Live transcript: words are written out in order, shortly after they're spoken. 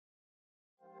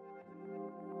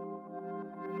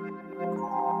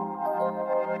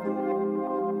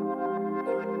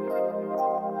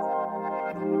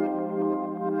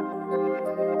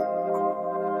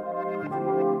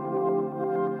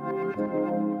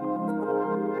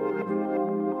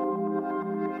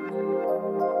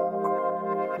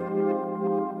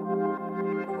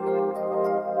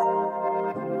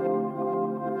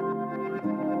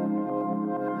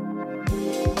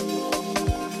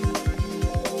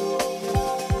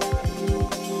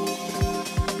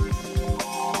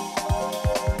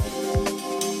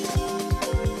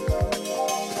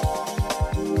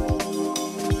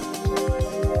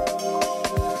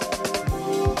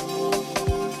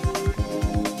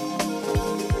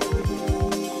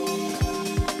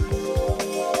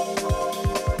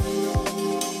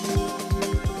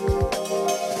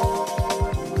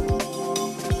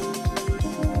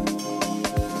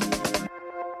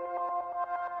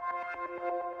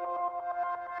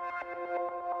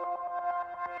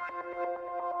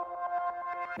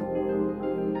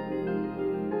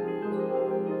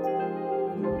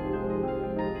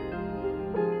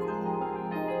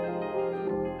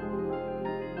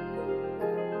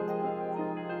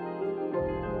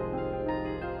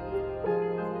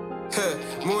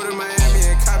Moved to Miami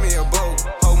and caught me a boat.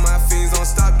 Hope my fiends don't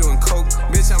stop doing coke.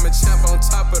 Bitch, I'm a champ on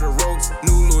top of the ropes.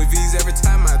 New Louis V's every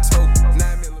time I tote.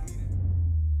 9mm.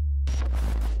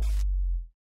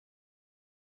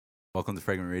 Welcome to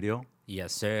Fragment Radio.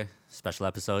 Yes, sir. Special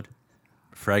episode.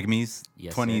 Fragmies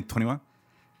Yes, 2021.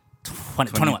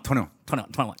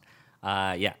 21.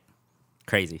 Yeah.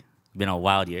 Crazy. Been a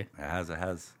wild year. It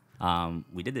has.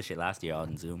 We did this shit last year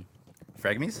on Zoom.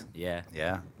 Fragmies? Yeah.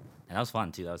 Yeah. And that was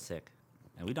fun, too. That was sick.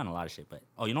 And we've done a lot of shit. But,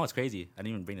 oh, you know what's crazy? I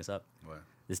didn't even bring this up. What?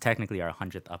 This is technically our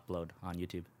 100th upload on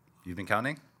YouTube. You've been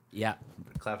counting? Yeah.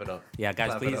 Clap it up. Yeah,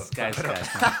 guys, Clap it please. up. Guys, Clap it up.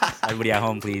 come on. Everybody at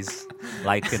home, please.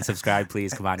 Like and subscribe,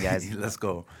 please. Come on, guys. Let's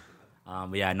go.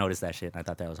 But yeah, I noticed that shit. I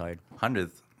thought that was hard.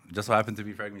 100th. Just so happened to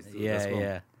be Fragmies too. Let's go.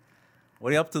 Yeah. What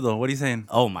are you up to though? What are you saying?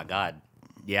 Oh, my God.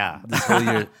 Yeah. This whole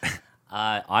year.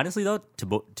 Honestly, though,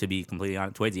 to be completely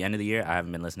honest, towards the end of the year, I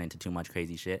haven't been listening to too much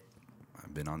crazy shit.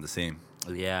 I've been on the same.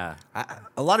 Yeah.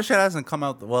 A lot of shit hasn't come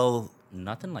out. Well,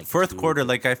 Nothing like fourth too- quarter,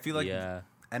 like I feel like Yeah.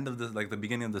 end of the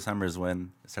beginning of December is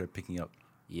when it started picking up.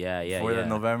 Yeah. For the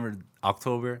November,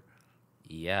 October,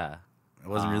 Yeah. it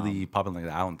wasn't really popping like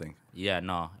that. I don't think. Yeah,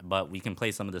 no. But we can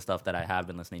play some of the stuff that I have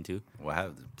been listening to.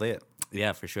 Well, play it.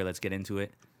 Yeah, for sure. Let's get into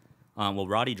it. Well,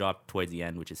 Roddy dropped towards the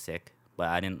end, which is sick. But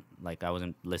I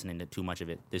wasn't listening to too much of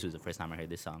it. This was the first time I heard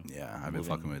this song. Yeah, I've been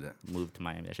fucking with it. Moved to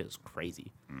Miami. That shit was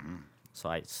crazy. Mm-hmm. So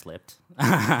I slipped.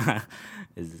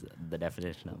 Is the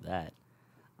definition of that.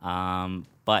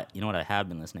 But you know what I have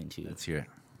been listening to? Let's hear it.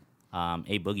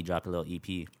 A Boogie dropped a little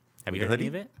EP. Have With you the heard any hoodie?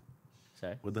 of it?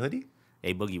 Sorry. With the hoodie?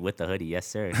 A Boogie with the hoodie. Yes,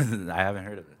 sir. I haven't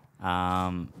heard of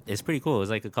it. It's pretty cool. It was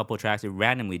like a couple tracks. It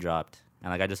randomly dropped. And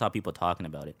like I just saw people talking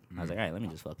about it. I was like, all right, let me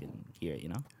just fucking hear it, you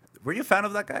know? Were you a fan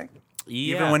of that guy?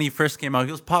 Yeah. Even when he first came out,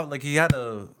 he was pop. Like he had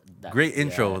a great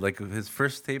intro. yeah. Like his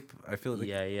first tape, I feel like.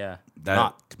 Yeah.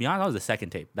 That- To be honest, that was the second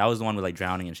tape. That was the one with like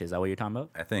drowning and shit. Is that what you're talking about?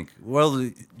 I think. Well,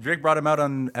 Drake brought him out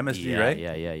on MSG, right?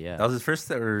 Yeah. That was his first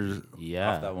or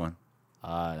Yeah. off that one.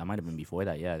 That might have been before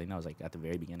that. Yeah, I think that was like at the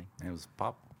very beginning. And it was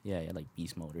pop. Yeah, like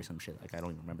Beast Mode or some shit. Like I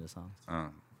don't even remember the songs.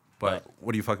 But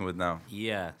what are you fucking with now?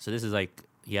 Yeah. So this is like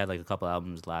he had like a couple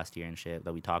albums last year and shit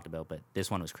that we talked about, but this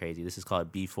one was crazy. This is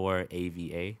called B4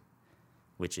 AVA,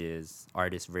 which is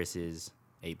artist versus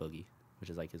A Boogie, which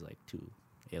is like his like two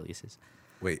aliases.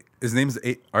 Wait, his name's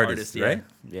artist, yeah. right?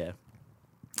 Yeah.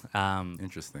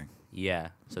 Interesting. Yeah.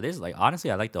 So this is like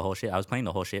honestly, I like the whole shit. I was playing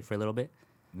the whole shit for a little bit.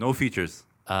 No features.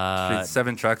 Straight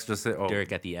 7 tracks. Just say,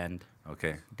 Dirk at the end.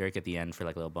 Okay. Dirk at the end for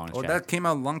like a little bonus. Oh, track. that came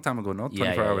out a long time ago. No,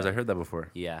 24 hours. I heard that before.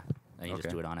 Yeah. And you just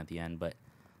Okay. do it on at the end. But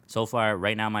so far,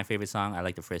 right now, my favorite song. I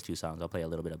like the first two songs. I'll play a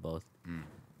little bit of both.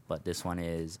 But this one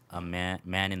is a man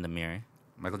in the mirror.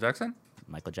 Michael Jackson.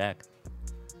 Michael Jack.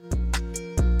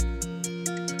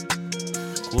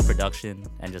 Cool production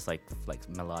and just like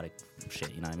melodic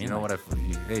shit. You know what I mean? You know Like, what?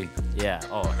 Hey, Yeah.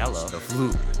 Oh, hello. the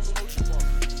flute.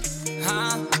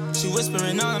 She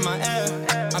whispering all in my ear.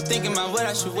 I'm thinking about what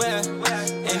I should wear.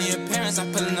 Any appearance,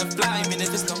 I'm pulling a fly, even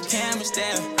if it's no cameras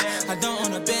there. I don't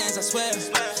own a Benz, I swear.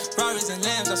 Ferraris and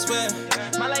Lambs, I swear.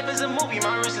 My life is a movie,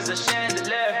 my wrist is a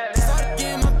chandelier. Started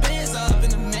getting my bands up in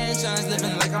the mansions,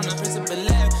 living like I'm the Prince of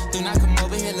Bel-Air. Do not come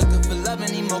over here looking for love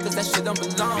anymore, cause that shit don't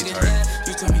belong in there.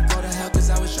 You told me go to hell, cause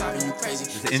I was driving you crazy.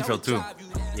 It's the intro too.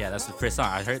 Yeah, that's the first song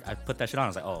I heard. I put that shit on. I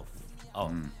was like, oh.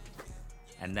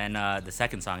 And then the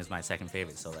second song is my second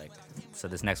favorite. So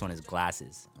this next one is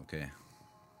Glasses. Okay.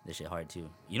 This shit hard too.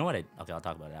 You know what? Okay, I'll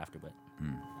talk about it after. But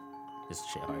this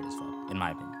shit hard as fuck, in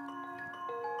my opinion.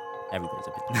 Everybody's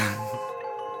opinion.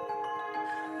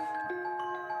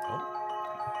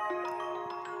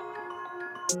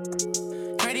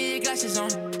 Ready, glasses on.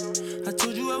 I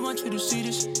told you I want you to see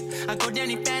this. I go down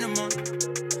in Panama.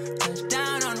 Touch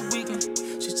down on the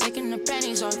weekend. She's taking the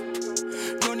panties off.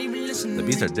 Don't even listen. The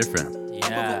beats are different.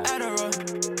 Yeah.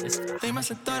 It's, they must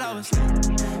have thought I was.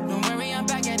 Don't worry, I'm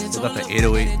back at it. Still got the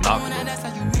 808 knock.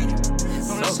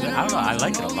 So good. I don't know. I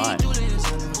like it a lot.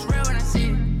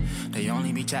 They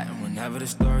only be chatting whenever the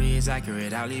story is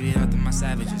accurate. I'll leave it up to my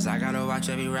savages. I gotta watch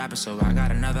every rapper, so I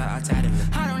got another alternative.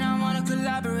 I do not wanna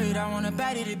collaborate. I want a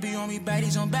baddie to be on me,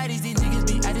 baddies on baddies. These niggas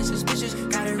be acting suspicious.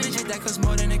 Got a rigid that costs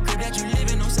more than the crib that you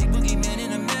live in. Don't say boogeyman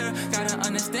in the mirror. Gotta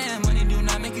understand, money do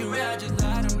not make you real. Just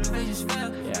lie, them blue faces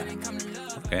fail.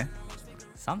 Yeah. Okay.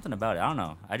 Something about it. I don't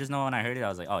know. I just know when I heard it, I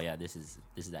was like, oh yeah, this is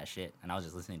that shit. And I was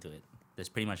just listening to it. There's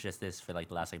pretty much just this for like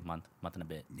the last like month and a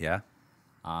bit. Yeah.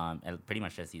 And pretty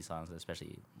much just these songs,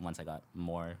 especially once I got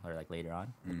more or like later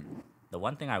on. The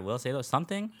one thing I will say though,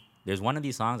 there's one of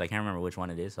these songs, I can't remember which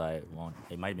one it is, so I won't.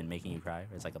 It might have been Making You Cry.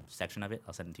 It's like a section of it.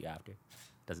 I'll send it to you after.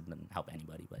 Doesn't help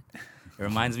anybody, but it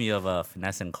reminds me of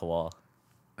Finesse and Kowal.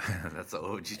 That's the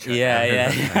OG track.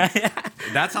 Yeah.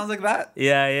 That sounds like that?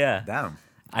 Yeah. Damn.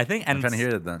 I think, I'm and trying to hear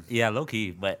it then. Yeah, low key,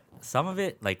 but some of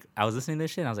it, like I was listening to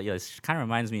this shit, and I was like, yo, this kind of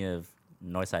reminds me of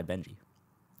Northside Benji.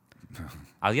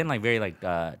 I was getting like very like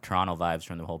Toronto vibes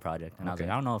from the whole project, and I was like,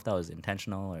 I don't know if that was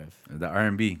intentional or if The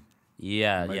R&B.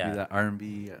 yeah, Might be that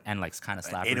R&B. and like kind of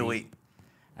slappery. 808.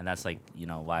 And that's like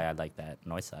why I like that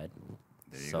Northside.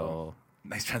 There you go.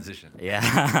 Nice transition.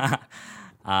 Yeah.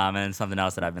 And then something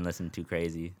else that I've been listening to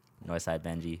crazy, Northside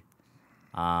Benji.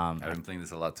 I've been playing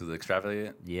this a lot too. The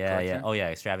Extravagant. Yeah. Collection. Oh yeah,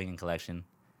 Extravagant Collection.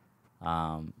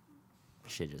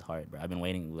 Shit is hard, bro. I've been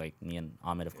waiting, like me and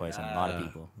Ahmed, of course, and a lot of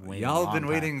people. Waiting Y'all a have been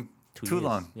long time. waiting 2 too years.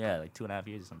 long. Yeah, like 2.5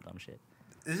 years or some dumb shit.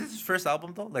 Is this his first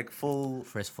album though? Like full.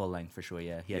 First full length for sure.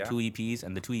 Yeah, he had Yeah? 2 EPs,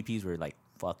 and the 2 EPs were like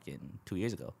fucking 2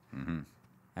 years ago. And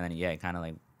then it kind of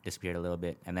like disappeared a little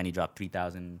bit, and then he dropped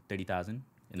 30,000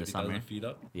 in the summer. Feet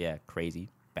up. Yeah, crazy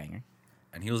banger.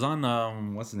 And he was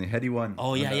on what's his name? Heady One.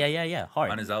 Oh yeah,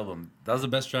 hard. On his album. That was the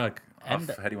best track And-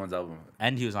 off Heady One's album.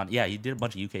 And he was on. Yeah, he did a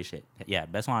bunch of UK shit. Yeah,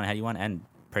 best one on Heady One, and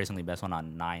personally best one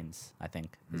on Nines. I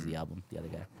think is the album. The other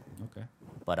guy. Okay.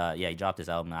 But yeah, he dropped this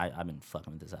album. I've been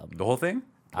fucking with this album. The whole thing?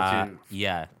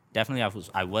 Yeah, definitely.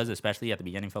 I was especially at the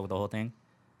beginning fuck with the whole thing.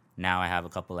 Now I have a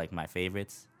couple like my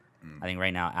favorites. I think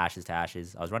right now Ashes to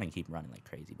Ashes. I was keep running like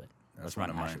crazy, but let's one run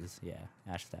of mine. Ashes. Yeah,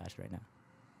 Ashes to Ashes right now.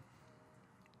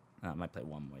 I might play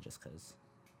one more just cause.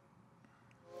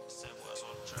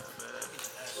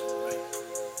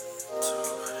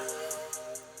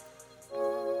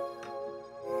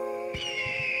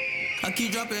 I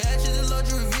keep dropping ashes in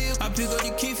luxury vehicle. I pick up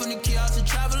the key from the kiosk to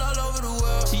travel all over the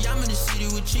world. See, I'm in the city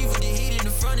with Chief with the heat in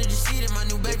the front of the seat and my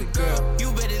new baby girl.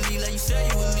 You better leave like you said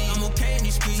you would leave. I'm okay in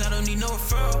these streets, I don't need no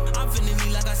referral. I'm finna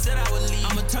leave like I said I would leave.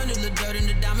 I'ma turn the dirt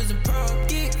into diamonds and pearl.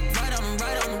 Get right on them,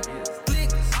 right on them. Click,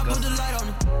 I put the light on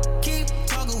them. Keep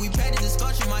talking, we paid the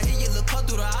discussion. My hit, you look cut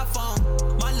through the iPhone.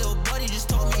 My little buddy just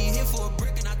told me he hit for a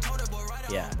brick and I told her, boy, right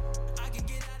on. Yeah. I can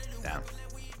get out of the Damn.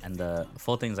 And the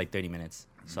full thing's like 30 minutes.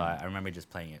 So I remember just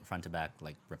playing it front to back,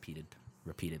 like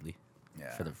repeatedly.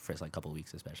 Yeah. For the first like couple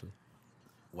weeks, especially.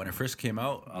 When it first came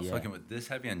out, I was Yeah. fucking with This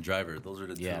Heavy and Driver. Those are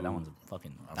the two. Yeah, that one's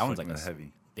fucking. I was That one's like fucking a with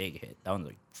Heavy. big hit. That one's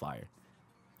like fire.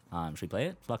 Should we play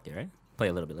it? Fucked it, right? Play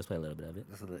a little bit. Let's play a little bit of it.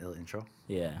 This is the ill intro.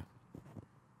 Yeah.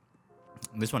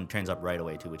 And this one turns up right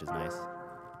away too, which is nice.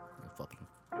 Fucking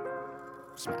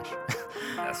smash.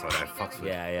 That's what I fucks with.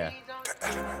 Yeah.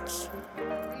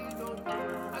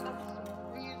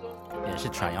 Yeah, it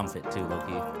should triumphant too,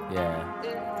 Loki. Yeah.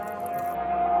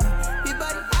 Big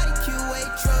body IQ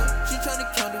truck. She tryna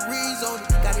count the reeds on it.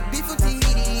 Got it beef with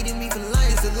Tahiti, eating me for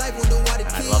lunch. It's a life when the water I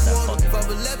kids love that want it.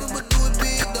 fucking- 5'11", but do it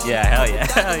big though. Yeah, hell yeah.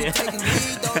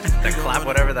 That clap,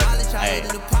 whatever that is. Hey.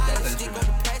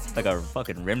 Like a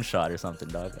fucking rim shot or something,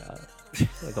 dog.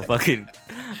 Like a fucking,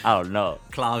 I don't know.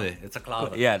 Clave. It's a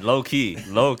clave. Yeah, low key.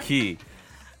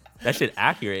 That shit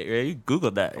accurate, right? You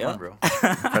Googled that, Come yeah. on, bro.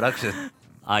 Production.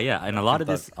 Yeah, and a lot of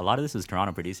this is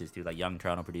Toronto producers too, like young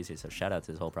Toronto producers. So shout out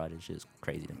to this whole project. Shit is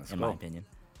crazy in my cool. opinion.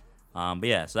 But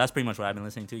yeah, so that's pretty much what I've been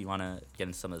listening to. You want to get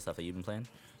into some of the stuff that you've been playing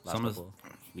last Some of- couple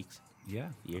weeks, Yeah.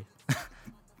 year?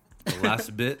 The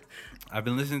last bit. I've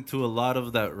been listening to a lot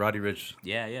of that Roddy Ricch.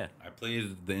 Yeah, I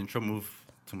played the intro move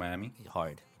to Miami.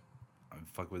 hard. I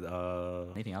fuck with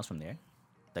Anything else from there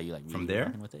that you like? Really From there?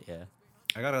 rocking with it? Yeah,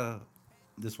 I got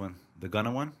this one, the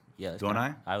Gunna one. yeah. it's Don't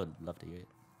kinda- I? I would love to hear it,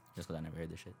 just because I never heard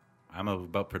this shit. I'm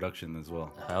about production as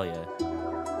well. Hell yeah.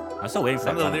 I'm still waiting for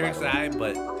Some that of the Gunna, lyrics by the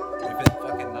way. but if it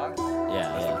fucking knocks,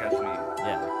 Yeah, that's yeah. what catch me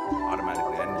Yeah,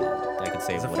 automatically. And I could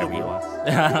say It's a whatever flow, he bro. wants.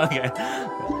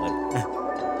 Okay.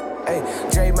 Hey,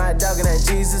 Dre my dog and that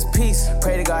Jesus peace.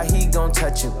 Pray to God he gon'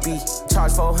 touch your beat.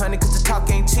 Charge 400 cause the talk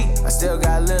ain't cheap. I still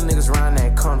got little niggas round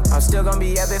that corner. I'm still gon'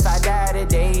 be up if I die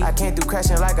today. I came through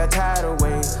crashing like a tidal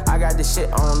wave. I got this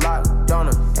shit on lock, don't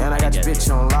I? And I got your get bitch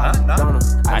it. on lock, Huh? No? don't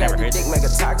I? I got never the heard dick this. make a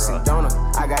toxic, don't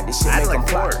I? I got this shit I had make like 'em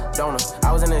plot, four. don't I?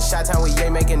 I was in the shot town with Ye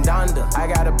making Donda. I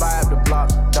gotta buy up the block,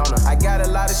 don't I? I got a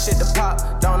lot of shit to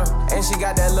pop, don't I? And she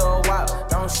got that little wop,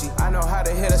 don't she? I know how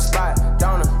to hit a spot,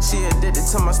 don't I? She addicted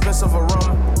to my expensive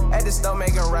aroma. At the store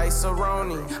making rice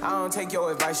aroni. I don't take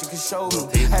your advice, you can show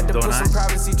me. Had to Don't put I? some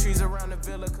privacy trees around the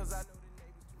villa cause I knew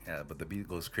yeah, but the beat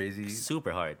goes crazy.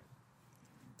 Super hard.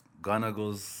 Gunna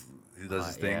goes, he does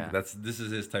his thing. yeah. This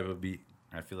is his type of beat.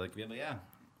 I feel like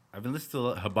I've been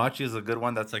listening to Hibachi is a good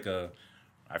one. That's like a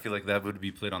I feel like that would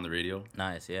be played on the radio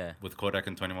Nice, yeah. with Kodak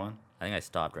and 21. I think I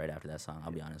stopped right after that song.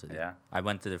 I'll be honest with you. Yeah. I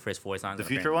went to the first 4 songs. The and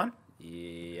Future one?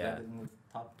 Yeah.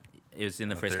 It was in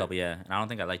the first third? couple, yeah. And I don't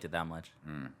think I liked it that much.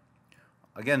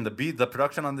 Again, the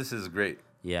production on this is great.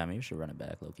 Yeah, maybe we should run it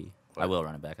back, low-key. I What? will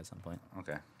run it back at some point.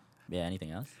 Okay. Yeah,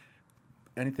 anything else?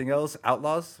 Anything else?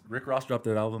 Outlaws. Rick Ross dropped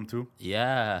that album too.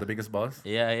 Yeah. The Biggest Boss.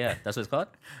 Yeah, yeah. That's what it's called?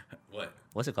 What?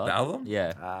 What's it called? The album?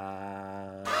 Yeah. You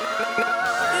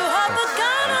have the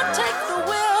gun, take the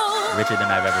will. Richer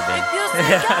than I've ever been. If you say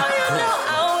go, you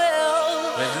know I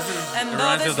will. Wait, this is And it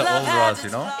reminds me of the love old has Ross, its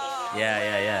you know? flaws.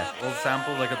 Yeah. Old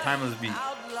sample, like a timeless beat.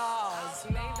 Outlaws.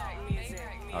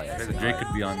 Oh, yeah. Maybe Drake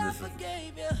could be on this.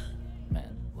 Forgave you.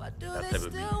 Man. Why do That they type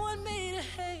of beat. still want me to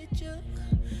hate you?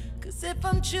 Cause if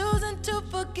I'm choosing to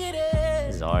forget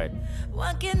This is it, hard.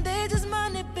 why can't they just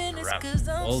mind their business? Rap. Cause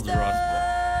I'm Old stuck. Ross, bro.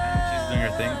 She's doing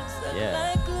her thing. Stuck Yeah.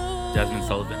 like glue. Jasmine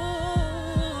Sullivan.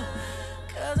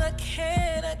 Cause I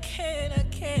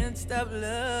can't stop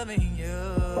loving you.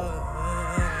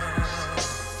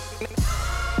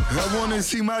 I wanna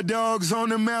see my dogs on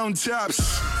the mountaintops.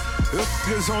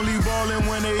 Niggas only ballin'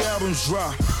 when they albums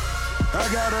drop. I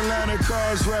got a line of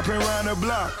cars rapping around the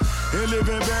block. And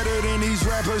living better than these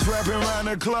rappers rapping around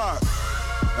the clock.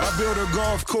 I built a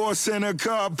golf course and a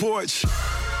car porch.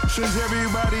 Since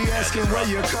everybody asking where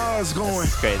your car's going.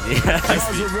 It's crazy.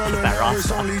 Mozzarella That now Ross it's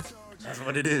song. only That's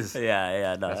what it is.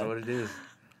 Yeah, no. That's what it is.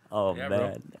 Oh, Yeah, man.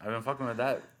 bro. I've been fucking with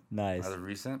that Nice. as of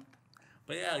recent.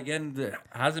 But yeah, again, there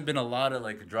hasn't been a lot of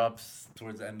like drops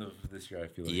towards the end of this year. I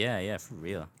feel like. Yeah, for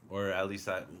real. Or at least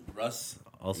that Russ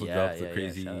also Yeah, dropped yeah, a yeah,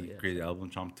 crazy, shout- crazy album,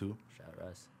 Chomp 2. Shout out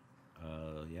Russ.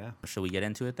 Yeah. Should we get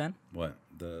into it then? What?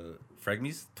 The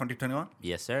Fragmies 2021?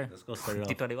 Yes, sir. Let's go start it off.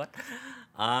 T21.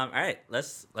 All right,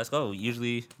 let's go.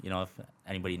 Usually, if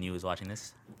anybody new is watching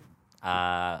this,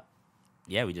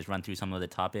 we just run through some of the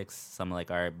topics, some of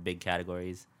like our big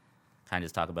categories, kind of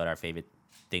just talk about our favorite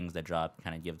things that drop,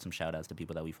 kind of give some shout outs to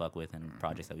people that we fuck with and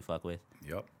projects that we fuck with.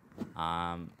 Yep.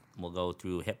 We'll go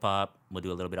through hip hop. We'll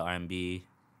do a little bit of R&B,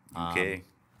 UK.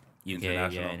 UK,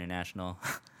 International. international,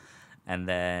 and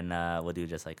then we'll do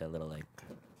just like a little like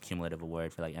cumulative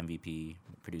award for like MVP,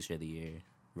 producer of the year,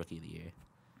 rookie of the year,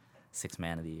 sixth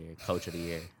man of the year, coach of the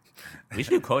year. We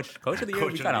should do coach of the year. Coach Would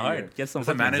be of kind of the year. hard. Get some As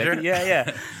a fucking manager? executive-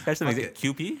 Yeah. Catch some Fuck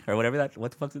QP or whatever that.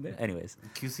 What the fuck's in there? Anyways,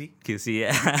 QC? QC.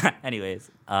 Yeah.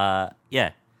 Anyways,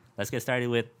 let's get started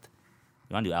with.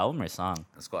 You want to do album or song?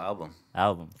 Let's go album.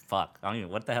 Album. Fuck. I don't even.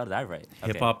 What the hell did I write? Okay.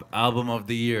 Hip Hop Album of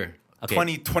the Year. Okay.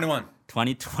 2021.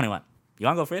 2021. You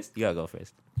want to go first? You gotta go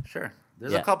first. Sure.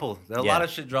 There's Yeah. a couple. There's a Yeah. lot of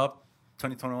shit dropped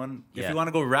 2021. If Yeah. you want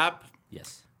to go rap,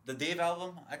 Yes. the Dave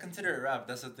album, I consider it rap.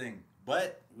 That's the thing.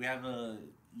 But we have a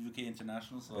UK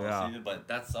International, so Yeah. I'll save it. But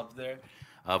that's up there.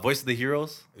 Voice of the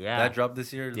Heroes. Yeah. That dropped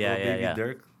this year. Yeah, Lil yeah, Baby yeah.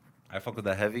 Dirk. I fuck with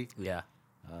that heavy. Yeah.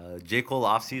 J. Cole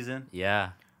off season. Yeah.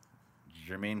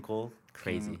 Jermaine Cole.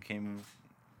 Crazy. Came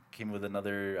with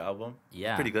another album.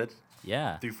 Yeah. Pretty good.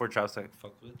 Yeah. 3-4 tracks I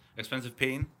fuck with. Expensive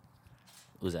Pain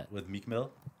Who's that? with Meek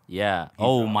Mill. Yeah.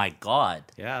 Oh dropped. my God.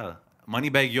 Yeah.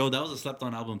 Moneybag Yo, that was a slept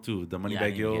on album too. The Yeah,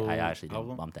 Moneybag Yo I actually didn't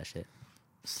album. bump that shit.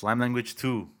 Slime Language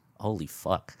 2 Holy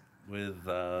fuck. with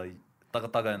Taga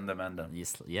Taga and the Manda.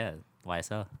 Yeah.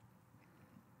 YSL.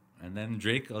 And then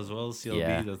Drake as well, CLB,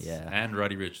 Yeah, that's, yeah. and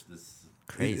Roddy Rich. This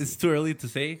Crazy. It's too early to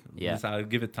say. Yeah. I'll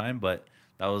give it time, but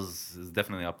that is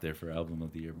definitely up there for album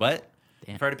of the year. But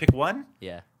Damn. if I had to pick one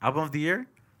Yeah. album of the year,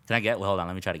 Can I get? Well, hold on.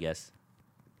 Let me try to guess.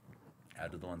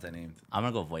 out of the ones I named, I'm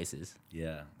gonna go Voices.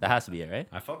 yeah, That has to be it, right?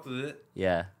 I fucked with it,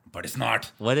 Yeah. but it's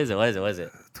not. What is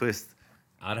it? Twist.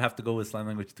 I'd have to go with Slime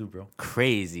Language 2, bro.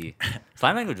 Crazy.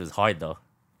 Slime Language was hard though.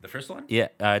 The first one? Yeah.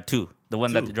 2. The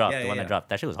one that Two. dropped. Yeah, the one yeah, that yeah. dropped.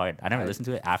 That shit was hard. I never listened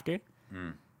to it after.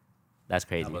 That's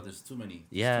crazy. But there's too many.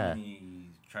 Yeah. Too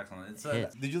many tracks on it. It's,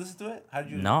 Hits. did you listen to it? How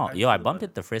did you? No, how did yo, you I feel bumped about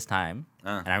it the first time,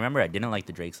 Uh. and I remember I didn't like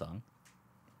the Drake song.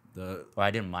 The Well,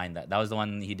 I didn't mind that. That was the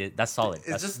one he did. That's solid. it's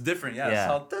That's, just different, yeah. yeah.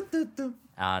 It's all,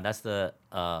 that's the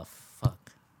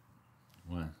fuck.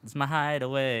 What? It's my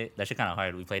hideaway. That shit kind of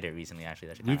hard. We played it recently, actually.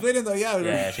 That shit. We Kinda, played it though, yeah. Yeah,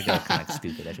 that should go kind of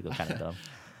stupid. That should go kind of dumb.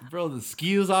 Bro, the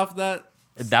ski was off that.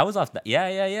 That was off.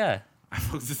 Yeah. I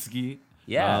fucked the ski.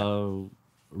 Yeah.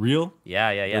 Real.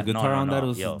 Yeah. The guitar on that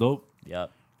was Yo. dope.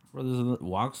 Yep. Bro, there's a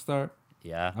Walkstar.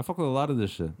 Yeah. I fuck with a lot of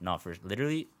this shit. No, for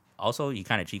literally. Also, you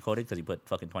kind of cheat coded because he put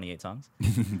fucking 28 songs.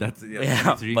 That's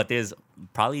Yeah. But there's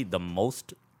probably the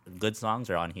most good songs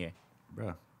are on here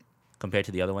bro. compared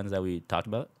to the other ones that we talked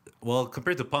about. Well,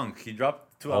 compared to Punk, he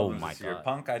dropped 2 Oh albums my this year. God.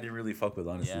 Punk, I didn't really fuck with,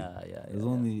 honestly. Yeah. It was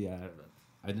only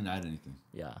I didn't add anything.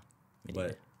 Yeah. Me But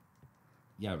neither.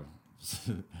 yeah, bro. Nice.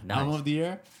 Album of the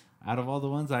year. Out of all the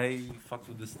ones, I fucked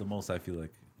with this the most. I feel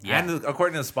like Yeah. And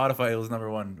according to Spotify, it was number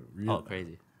one. Oh,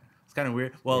 crazy. It's kind of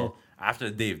weird. Well, after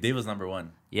Dave was number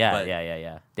one. Yeah, But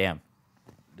yeah. Damn.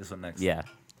 This one next. Yeah.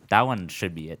 That one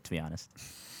should be it, to be honest.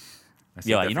 I saved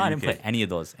Yo, that you know for I didn't UK. put any of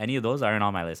those. Any of those aren't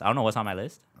on my list. I don't know what's on my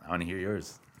list. I want to hear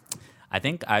yours. I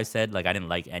think I said like I didn't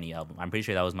like any album. I'm pretty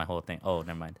sure that was my whole thing. Oh,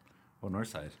 never mind. Oh,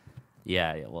 Northside.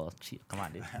 Yeah. Well, come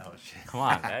on, dude. Oh shit. Come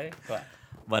on, guy.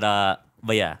 But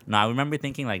yeah. No, I remember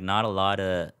thinking like not a lot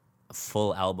of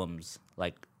full albums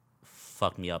like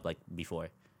fucked me up like before.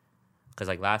 Cause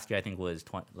like last year I think was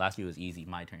last year was easy.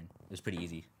 My turn. It was pretty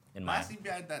easy in my. Last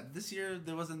year, that this year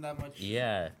there wasn't that much.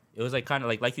 Yeah, it was like kind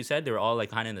of like you said, they were all like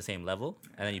kind of in the same level,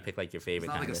 and then you pick like your It's favorite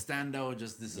not kind like a of. standout.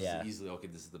 Just this is Yeah. easily okay.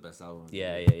 This is the best album.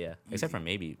 Yeah. Except for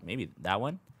maybe that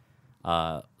one,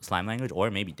 Slime Language,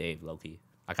 or maybe Dave. Low key,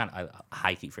 I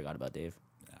high key forgot about Dave.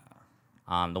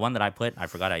 The one that I put, I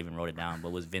forgot I even wrote it down,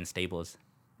 but was Vince Staples.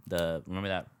 Remember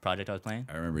that project I was playing?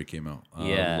 I remember it came out.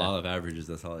 Yeah. Law of Averages.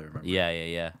 That's all I remember.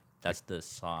 Yeah. That's the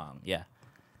song. Yeah.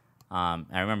 I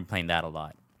remember playing that a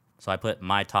lot. So I put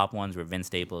my top ones were Vince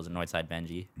Staples and Northside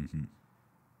Benji.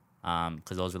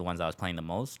 Because those were the ones I was playing the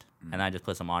most. And I just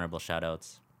put some honorable shout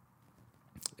outs.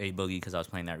 A Boogie, because I was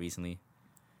playing that recently.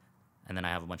 And then I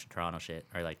have a bunch of Toronto shit,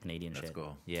 or like Canadian shit. Let's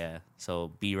go. Yeah.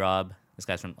 So B Rob, this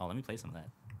guy's from. Oh, let me play some of that.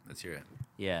 Let's hear it.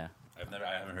 Yeah. I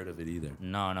haven't heard of it either.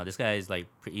 No, this guy is like,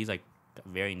 he's like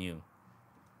very new.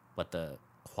 But the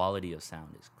quality of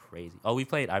sound is crazy. Oh,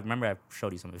 I remember I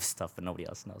showed you some of his stuff, but nobody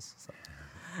else knows. So.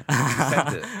 You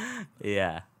sent it.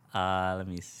 Yeah. Let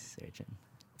me search him.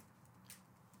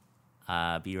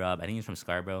 B Rob, I think he's from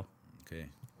Scarborough. Okay.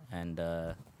 And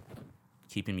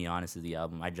Keeping Me Honest is the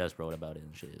album. I just wrote about it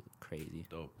and shit. It's crazy.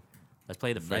 Dope. Let's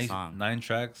play the first song. 9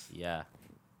 tracks. Yeah.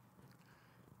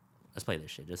 Let's play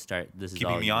this shit. Just start. This is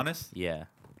Keeping all Me you- Honest? Yeah.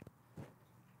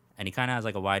 And he kind of has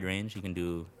like a wide range. He can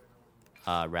do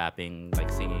rapping, like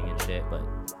singing and shit, but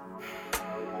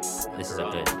this is a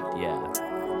good, yeah.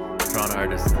 Toronto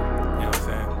artist. You know what I'm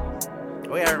saying?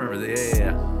 Oh yeah, I remember that.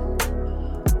 Yeah.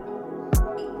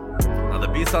 Now the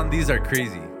beats on these are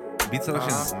crazy. Beat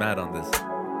selection is mad on this.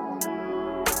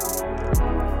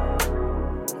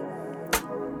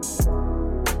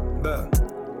 Look,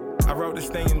 I wrote this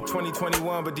thing in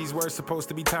 2021, but these words supposed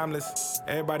to be timeless.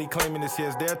 Everybody claiming this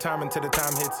here's their time until the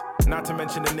time hits. Not to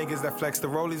mention the niggas that flex the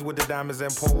rollies with the diamonds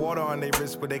and pour water on their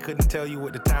wrists, but they couldn't tell you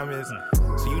what the time is.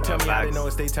 So you tell me I didn't know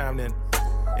it's their time then.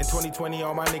 In 2020,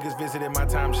 all my niggas visited my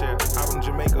timeshare out in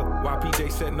Jamaica, while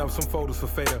PJ setting up some photos for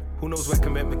Fada. Who knows where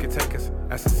commitment could take us?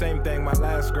 That's the same thing my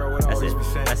last girl would That's always it. be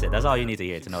saying. That's it. That's all you need to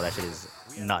hear to know that shit is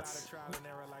nuts.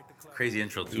 Crazy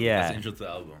intro too. Yeah. That's the intro to the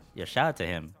album. Yeah, shout out to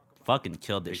him. Fucking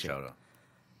killed this Big shit. shout out.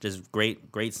 Just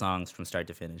great songs from start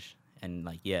to finish. And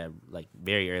like, yeah, like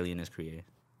very early in his career.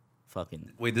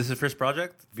 Fucking Wait, this is his first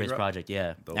project? first B-Rock? project,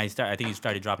 yeah. Dope. And I think he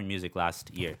started dropping music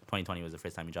last year. 2020 was the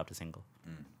first time he dropped a single.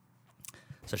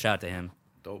 So shout out to him.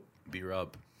 Dope.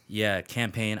 B-Rob. Yeah,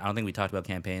 Campaign. I don't think we talked about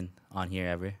Campaign on here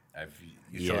ever.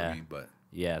 You showed Yeah. me, but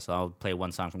Yeah, so I'll play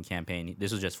one song from Campaign.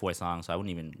 This was just 4 songs, so I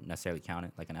wouldn't even necessarily count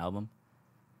it like an album.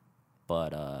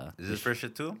 But is this first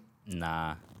shit too?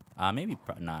 nah, maybe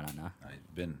nah.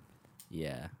 I've been.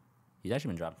 Yeah, he's actually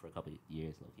been dropping for a couple of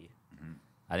years, low-key.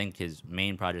 I think his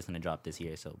main project's gonna drop this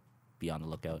year, so be on the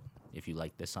lookout if you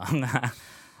like this song.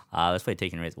 Let's play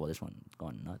Taking Risks. Well, this one's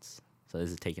going nuts. So this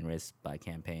is Taking Risks by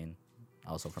Campaign,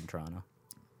 also from Toronto.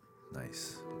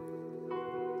 Nice.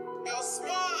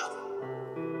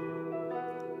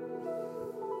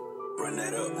 Run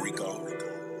that up, Rico.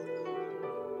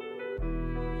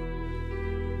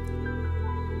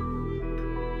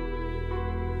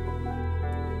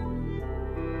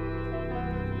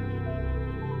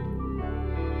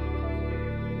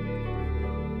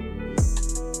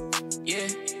 Yeah,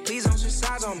 please don't switch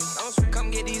sides on me.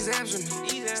 Come get these M's with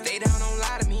me. Stay down, don't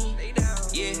lie to me.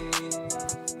 Yeah,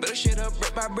 build shit up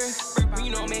brick by brick. When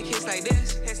you don't make hits like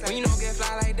this, when you don't get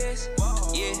fly like this.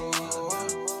 Yeah,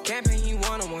 Campaign, you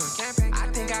one on one. I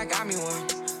think I got me one.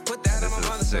 Put that on my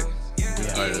mother's sick. son.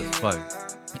 Hard as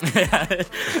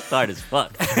fuck. Hard as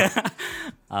fuck.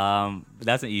 But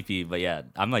that's an EP. But yeah,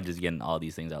 I'm like just getting all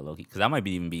these things out low-key because that might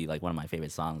even be like one of my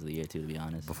favorite songs of the year too, to be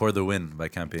honest. Before the Win by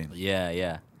Campaign.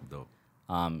 Yeah. Dope.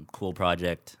 Cool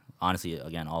project. Honestly,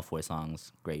 again, all 4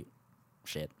 songs, great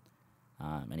shit.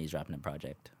 And he's dropping a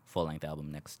project, full-length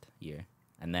album next year.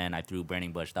 And then I threw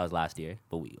Burning Bush. That was last year,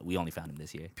 but we only found him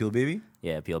this year. Peel Baby?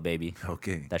 Yeah, Peel Baby.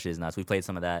 Okay. That shit is nuts. We played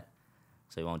some of that,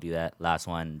 so we won't do that. Last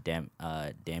one,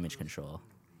 Damage Control.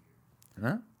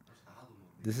 Huh?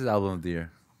 This is album of the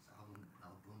year.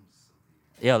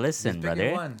 Yo, listen, Just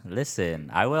picking brother. one. Listen,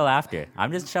 I will after.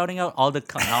 I'm just shouting out all the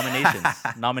nominations.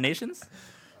 Nominations?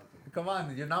 Come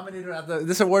on, you're nominated at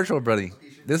this award show, buddy.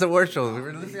 This award show. We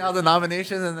were listing all the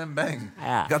nominations and then bang.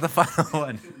 Yeah. Got the final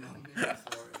one.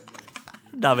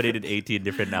 Nominated 18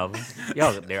 different albums.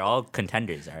 Yo, they're all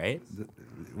contenders, all right?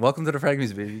 Welcome to the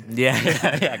Fragmies, baby. Yeah,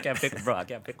 I can't pick one, bro. I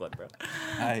can't pick one, bro.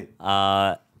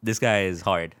 Hi. This guy is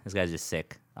hard. This guy's just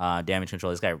sick. Damage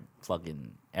Control. This guy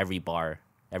fucking every bar,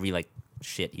 every like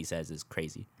shit he says is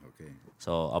crazy. Okay.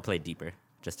 So I'll play Deeper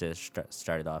just to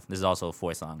start it off. This is also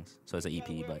 4 songs, so it's an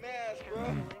EP, but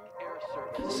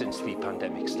Since the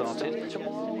pandemic started,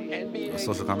 A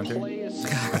social commentary?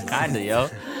 kinda, yo.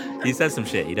 He says some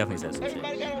shit. He definitely says some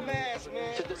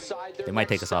shit. They might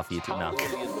take us off YouTube now.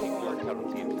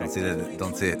 Don't say that.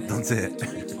 Don't say it. Don't say it.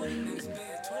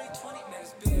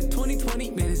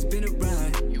 2020, man, it's been a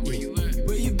ride.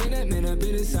 Where you been at, man? I've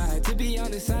been inside. To be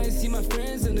honest, I ain't see my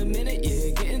friends in a minute. Yeah,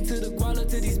 getting to the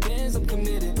quality of these bands, I'm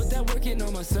committed. Put that work in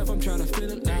on myself, I'm trying to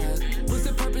feel alive. What's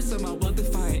the purpose of my wealth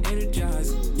if I ain't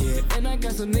energized? Yeah, and I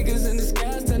got some niggas in the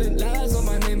skies telling lies on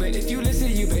my name, but if you listen,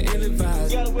 you been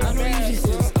ill-advised. I know you just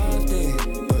say this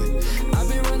often, but I've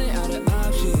been running out of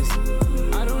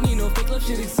options. I don't need no fake love,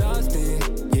 shit exhausting.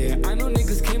 Yeah, I know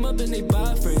niggas came up and they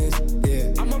buy friends.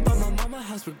 Yeah, I'm about my mama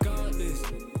house regardless.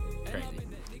 Crazy.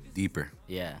 Deeper.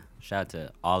 Yeah. Shout out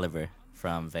to Oliver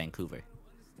from Vancouver.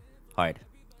 Hard.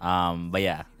 But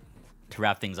yeah, to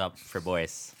wrap things up for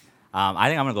Boris, I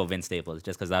think I'm gonna go Vince Staples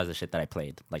just because that was the shit that I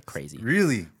played like crazy.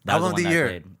 Really? That was Album of the one that I year.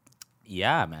 played.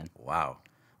 Yeah, man. Wow.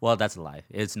 Well, that's a lie.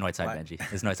 It's Northside Why?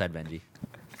 Benji. It's Northside Benji.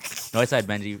 Northside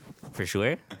Benji for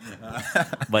sure.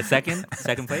 But second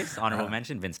place, honorable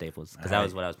mention, Vince Staples, because that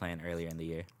was what I was playing earlier in the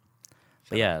year.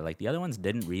 But yeah, like the other ones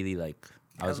didn't really like.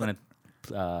 I was gonna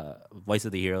Voice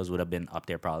of the Heroes would have been up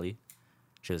there probably.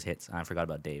 She was hits. I forgot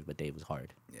about Dave, but Dave was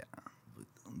hard. Yeah.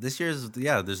 This year's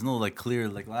there's no like clear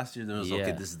like last year there was okay,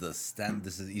 Yeah. this is the stand,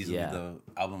 this is easily Yeah. the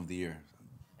album of the year.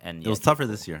 And It was tougher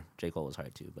this year. J. Cole was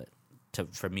hard too, but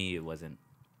for me it wasn't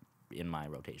in my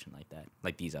rotation like that.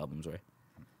 Like these albums were.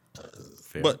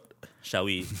 Fair. But shall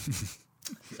we?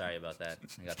 Sorry about that.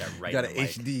 I got that right. got in an the mic.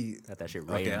 HD. Got that shit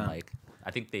right Okay, in the huh? mic. I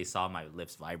think they saw my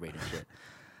lips vibrate and shit.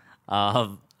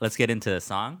 Let's get into the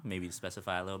song. Maybe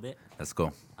specify a little bit. Let's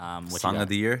go. What you Song got? of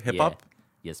the year, hip Yeah. hop.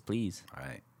 Yes, please. All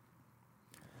right.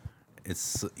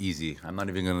 It's easy. I'm not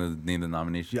even gonna name the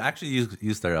nomination.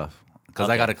 You start off because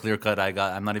I Okay. got a clear cut.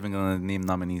 I'm not even gonna name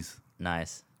nominees.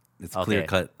 Nice. It's Okay. clear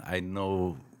cut. I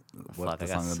know what Fuck, the I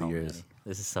got song of the so year many. is.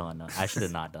 This is so annoying. I should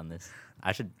have not done this.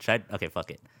 Okay,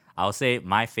 fuck it. I'll say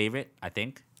my favorite, I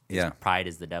think, is Yeah. Pride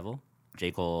is the Devil,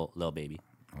 J. Cole, Lil Baby.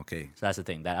 Okay. So that's the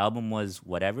thing. That album was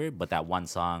whatever, but that one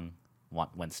song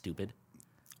went stupid.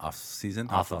 Off season.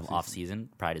 Off season,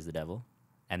 Pride is the Devil.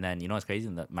 And then, you know what's crazy?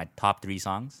 My top 3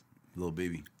 songs, Little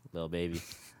baby. Lil Baby.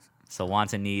 So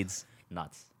Wants and Needs,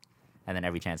 Nuts. And then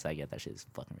every chance I get, that shit is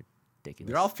fucking ridiculous.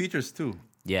 They're all features too.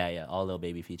 Yeah, all Lil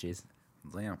Baby features.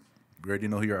 Damn. We already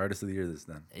know who your artist of the year is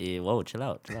then. Whoa, chill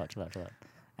out.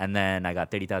 And then I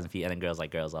got 30,000 Feet, and then Girls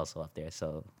Like Girls also up there.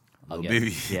 So Lil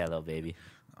Baby. Yeah, Lil Baby.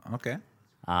 Okay.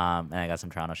 And I got some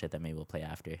Toronto shit that maybe we'll play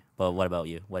after. But what about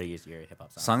you? What are your hip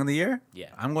hop songs? Song of the year? Yeah.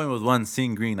 I'm going with one,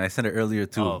 Seeing Green. I said it earlier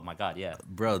too. Oh my god, yeah.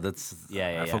 Bro, that's Yeah,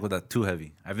 I yeah. fuck with that too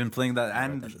heavy. I've been playing that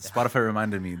and Spotify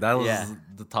reminded me. That was Yeah.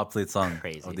 the top played song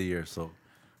Crazy. of the year. So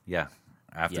yeah,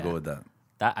 I have to Yeah. go with that.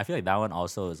 That I feel like that one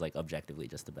also is like objectively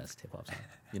just the best hip hop song.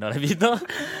 You know what I mean? Though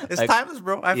It's Like, timeless,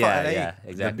 bro. Yeah, The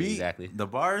exactly, beat, exactly. The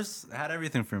bars had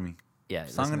everything for me. Yeah,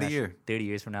 Song listen of to the that year. shit. 30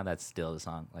 years from now, that's still the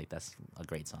song. Like that's a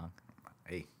great song.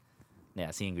 Hey.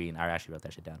 Yeah, Seeing Green. I actually wrote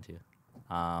that shit down too.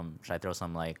 Should I throw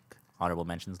some like honorable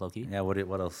mentions, low key? Yeah. What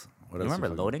else? What You else? remember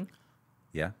fucking- Loading?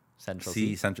 Yeah. Central C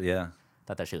C. Central. Yeah.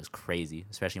 Thought that shit was crazy,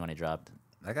 especially when it dropped.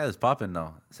 That guy is popping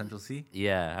now. Central C.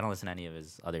 Yeah, I don't listen to any of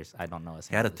his others. I don't know.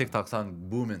 He had a TikTok song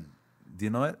booming. Do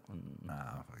you know it?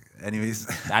 Nah. Fuck it. Anyways.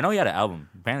 I know he had an album.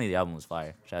 Apparently the album was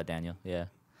fire. Shout out Daniel. Yeah.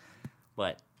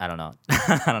 But I don't know.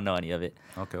 I don't know any of it.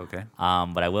 Okay.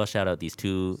 But I will shout out these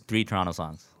 3 Toronto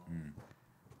songs.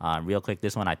 Real quick,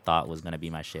 this one I thought was gonna be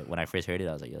my shit. When I first heard it,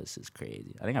 I was like, yo, this is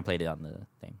crazy. I think I played it on the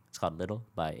thing. It's called Little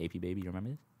by AP Baby. You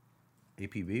remember this?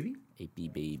 AP Baby.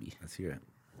 AP Baby. Let's hear it.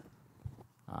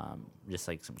 Just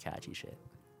like some catchy shit.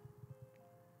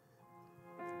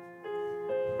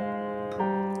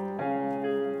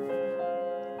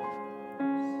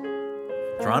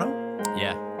 Toronto.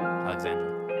 Yeah,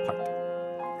 Alexandra Park.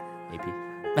 AP.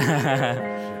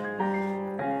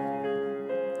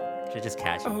 Shit just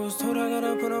catchy. I was told I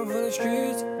gotta put up for the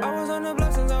streets. I was on the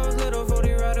block since I was little,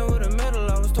 40 riding with a medal.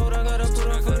 I was told I gotta put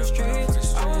up for the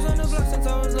streets. I was on the block since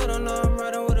I was little, now I'm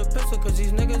riding with a pistol. Cause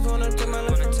these niggas wanna take my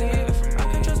life from me. I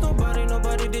can't trust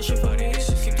nobody did shit for me.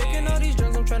 Keep taking all these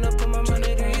drugs, I'm tryna put my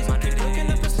money at ease. Keep looking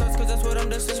up the sluts cause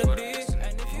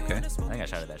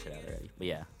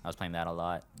playing that a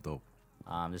lot. Dope.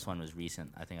 This one was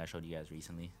recent. I think I showed you guys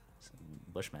recently.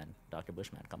 Bushman, Dr.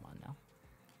 Bushman, come on now.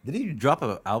 Did he drop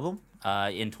an album?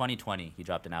 In 2020, he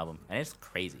dropped an album, and it's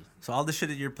crazy. So all the shit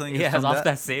that you're playing Yeah, is it's from off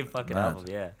that same fucking Mad. album.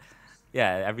 Yeah,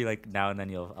 yeah. Every like now and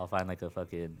then I'll find like a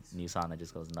fucking new song that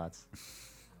just goes nuts.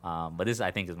 But this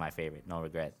I think is my favorite. No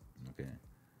regret. Okay.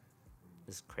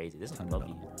 This is crazy. This is Turn it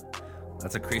boogie.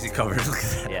 That's a crazy cover. Look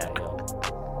at that. Yeah.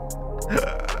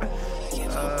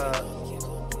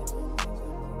 Yo.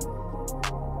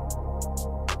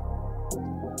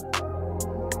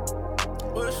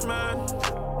 Bushman.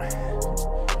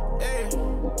 Hey.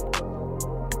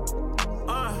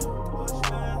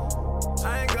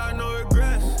 I ain't got no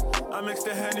regrets. I mix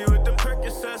the Henny with the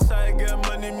Percocets. I get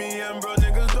money, me and bro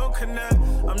niggas don't connect.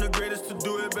 I'm the greatest to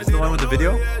do it, but Is the one with the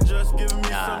video? Just give me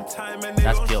Nah, some time and they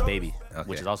that's gon' Peel show- Baby, Okay.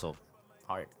 which is also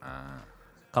hard.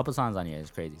 Couple songs on here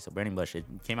is crazy. So Burning Bush, it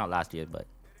came out last year, but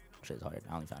shit is hard.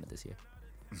 I only found it this year.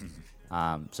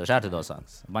 So shout out to those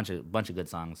songs. A bunch of good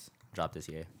songs dropped this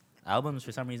year. Albums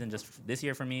for some reason just this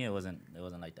year for me it wasn't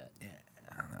like that.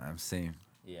 I'm saying.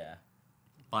 Yeah.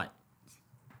 But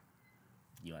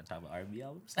you want to talk about R&B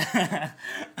albums?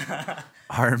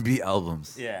 R&B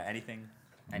albums. Yeah, anything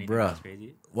Bruh. that's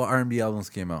crazy? What R&B albums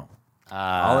came out?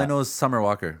 All I know is Summer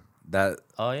Walker. That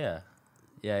Oh yeah.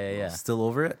 Yeah. Still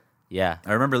Over It. Yeah.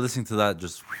 I remember listening to that.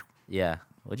 Just Yeah.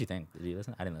 What'd you think? Did you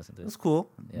listen? I didn't listen to it it. was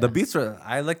cool. Yeah. The beats are.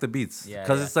 I like the beats Yeah,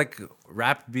 because yeah. it's like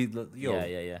rap beat. Yo,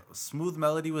 Yeah. smooth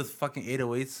melody with fucking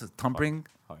 808s thumping.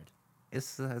 Hard.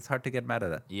 It's hard to get mad at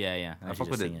that. Yeah. I As fuck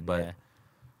you're with just it, singing, but yeah.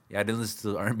 yeah, I didn't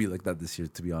listen to R&B like that this year,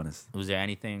 to be honest. Was there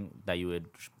anything that you would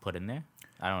put in there?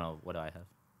 I don't know. What do I have?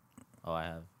 Oh, I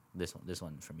have this one. This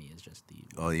one for me is just the.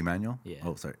 Oh, Emmanuel. Yeah.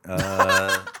 Oh, sorry.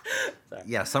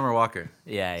 Yeah, Summer Walker.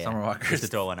 Yeah. Summer Walker. Just to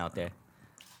throw one out there.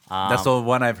 That's the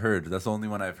one I've heard. That's the only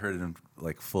one I've heard in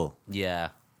like full. Yeah.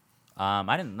 I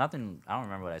don't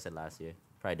remember what I said last year.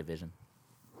 Probably Division,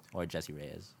 or Jesse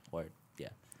Reyes, or yeah.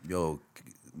 Yo,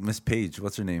 Miss Page.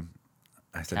 What's her name?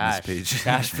 I said Cash. Miss Page.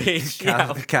 Cash Page.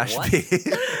 Yeah. Cash What? Page.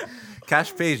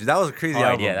 Cash Page. That was a crazy Hard,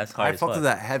 album. yeah, that's hard I as fucked fuck. with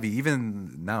that heavy,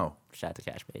 even now. Shout out to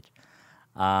Cash Page.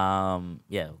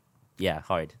 Yeah,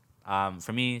 hard.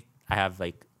 For me, I have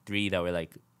like 3 that were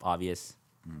like obvious.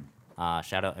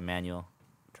 Shout out Emmanuel,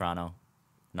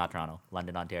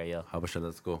 London, Ontario. Habasha,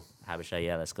 let's go. Habisha,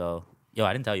 yeah, let's go. Yo,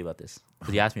 I didn't tell you about this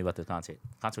because you asked me about this concert.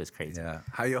 Concert was crazy. Yeah.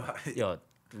 How you? Yo,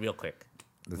 real quick.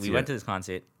 Let's We hear went it. to this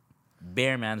concert.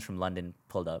 Bear Man's from London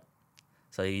pulled up.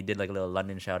 So he did like a little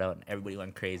London shout out and everybody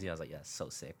went crazy. I was like, yeah, so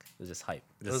sick. It was just hype.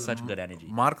 Just such good energy.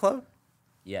 Mod Club.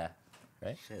 Yeah.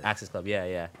 Right? Access Club.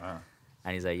 Yeah.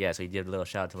 And he's like, yeah. So he did a little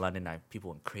shout out to London. And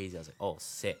people went crazy. I was like, oh,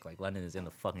 sick. Like London is in the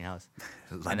fucking house.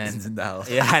 London's in the house.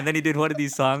 Yeah. And then he did one of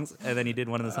these songs. And then he did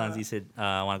one of the songs. He said,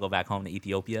 I want to go back home to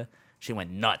Ethiopia. She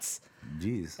went nuts.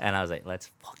 Jeez. And I was like, let's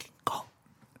fucking go.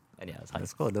 And yeah, it was hype.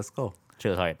 Let's go. Let's go. Shit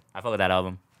was hard. I fuck with that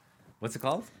album. What's it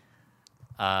called?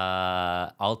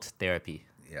 Alt Therapy.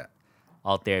 Yeah.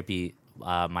 Alt Therapy.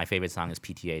 My favorite song is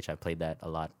PTH. I played that a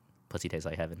lot. Pussy Tastes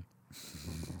Like Heaven.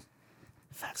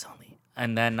 Facts only.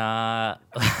 And then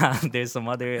there's some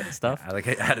other stuff. I like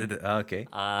it added. Okay.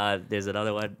 There's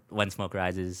another one, When Smoke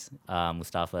Rises,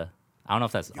 Mustafa. I don't know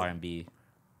if that's R&B,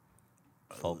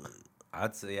 folk.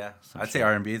 I'd say yeah. I'd shit. say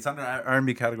R&B. It's under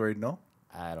R&B category. No.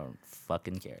 I don't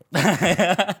fucking care.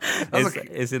 okay.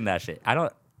 It's in that shit. I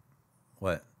don't.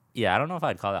 What? Yeah, I don't know if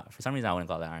I'd call that. For some reason, I wouldn't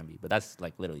call that R&B, but that's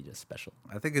like literally just special.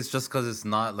 I think it's just because it's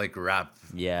not like rap.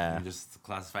 Yeah. You just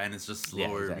classify, and it's just Yeah,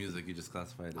 slower exactly. music. You just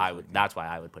classify it. As I would. That's why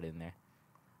I would put it in there.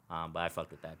 But I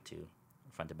fucked with that too,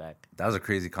 front to back. That was a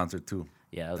crazy concert too.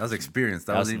 Yeah, That was experience.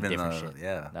 That, that was some even different shit.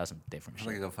 yeah. That was some different It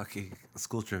was shit. like a fucking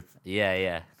school trip.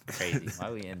 Yeah, crazy. Why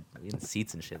are we in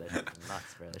seats and shit? That shit was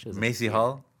nuts, bro. That shit was Macy insane.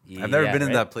 Hall. I've never Yeah, been in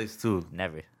right? that place too.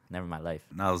 Never in my life.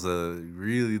 That was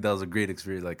a great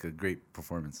experience, like a great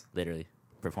performance. Literally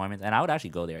performance, and I would actually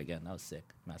go there again. That was sick,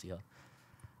 Massey Hall.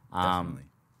 Definitely.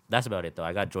 That's about it though.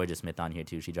 I got Georgia Smith on here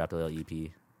too. She dropped a little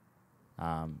EP.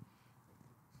 I'm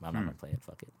not gonna play it.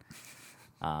 Fuck it.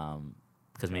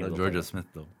 Because maybe we'll play Georgia it. Smith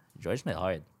though. Georgia Smith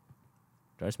hard.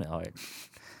 Georgia Smith hard.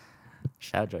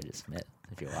 Shout out Georgia Smith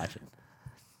if you're watching.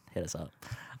 Hit us up.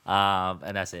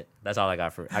 And that's it. That's all I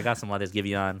got for. I got some others.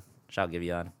 Giveon. Shout out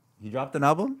Giveon. He dropped an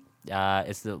album.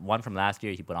 It's the one from last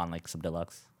year. He put on like some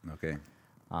deluxe. Okay.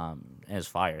 And it's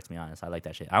fire. To be honest, I like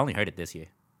that shit. I only heard it this year.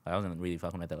 I wasn't really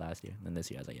fucking with it last year. Then this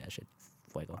year, I was like, yeah, shit,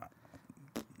 fuego.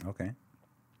 Okay.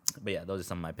 But yeah, those are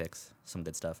some of my picks. Some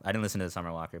good stuff. I didn't listen to the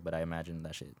Summer Walker, but I imagine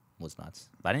that shit was nuts.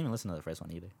 But I didn't even listen to the first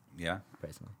one either, Yeah.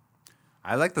 personally.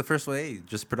 I like the first way,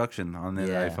 just production on it.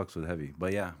 I Yeah. fucks with heavy,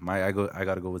 but yeah, I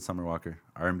gotta go with Summer Walker,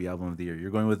 R&B album of the year. You're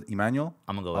going with Emmanuel?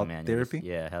 I'm gonna go with Alt Emmanuel. Therapy?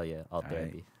 Yeah, hell yeah, alt Alright.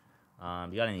 therapy.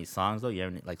 You got any songs though? You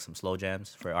have any, like some slow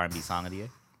jams for R&B song of the year?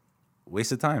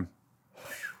 Waste of Time.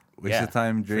 Waste Yeah, of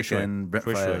Time, for Drake sure, and Brent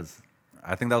for sure. Fayez.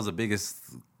 I think that was the biggest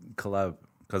collab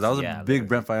because I was Yeah, a big literally.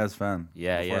 Brent Fayez fan.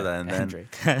 Yeah, before yeah. that, and then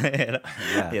Drake.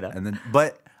 yeah, You know? and then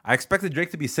but I expected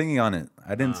Drake to be singing on it.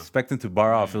 I didn't expect him to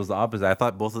bar off. It was the opposite. I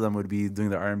thought both of them would be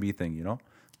doing the R&B thing, you know.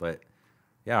 But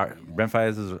yeah, Brent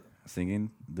Fayez is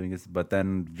singing, doing it, but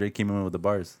then Drake came in with the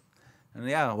bars, and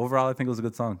yeah, overall I think it was a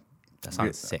good song. That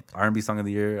song's sick. R&B song of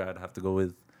the year. I'd have to go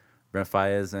with Brent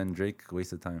Fayez and Drake.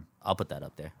 Waste of Time. I'll put that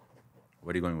up there.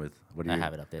 What are you going with? What do I you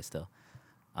have it up there still.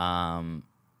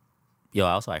 Yo,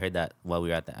 also I heard that while we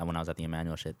were when I was at the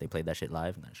Emmanuel shit, they played that shit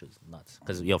live, and that shit was nuts.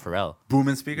 Cause yo, Pharrell.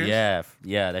 Booming speakers? Yeah,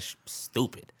 yeah, that's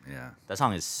stupid. Yeah. That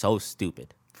song is so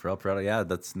stupid. Pharrell Prado, yeah,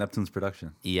 that's Neptune's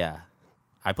production. Yeah,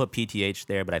 I put PTH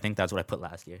there, but I think that's what I put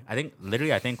last year. I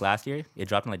think last year it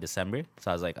dropped in like December,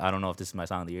 so I was like, I don't know if this is my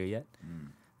song of the year yet.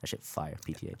 That shit fire,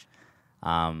 PTH.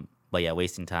 But yeah,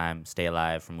 Wasting Time, Stay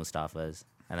Alive from Mustafa's,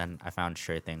 and then I found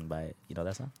Sure Thing by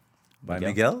that song. By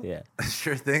Miguel? Yeah,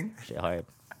 Sure Thing. shit hard.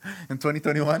 In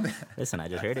 2021. Listen, I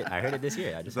just heard it. I heard it this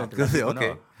year. I just So had to let good, people okay.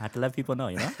 know. I had to let people know,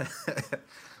 you know.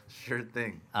 Sure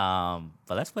Thing.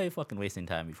 But let's play fucking Wasting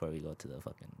Time before we go to the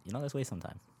fucking. Let's waste some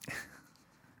time.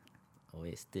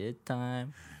 Wasted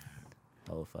time.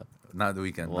 Oh fuck. Not the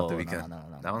weekend. Whoa, not the no, weekend. no,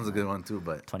 that one's a good one too,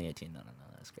 but 2018. No,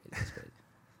 that's crazy. That's crazy.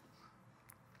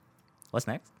 What's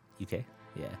next? UK.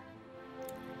 Yeah.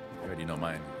 I already know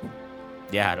mine.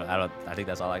 Yeah, I don't. I think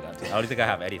that's all I got. I don't think I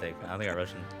have anything. I don't think I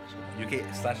Russian.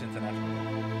 UK/international.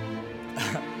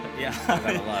 Yeah.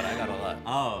 I got a lot.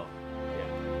 Oh.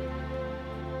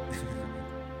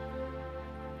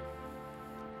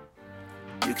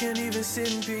 You can't even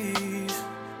sit in peace.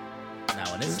 Now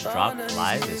when this drop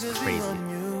live is crazy.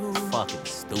 Fucking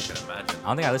stupid. Imagine. I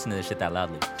don't think I listen to this shit that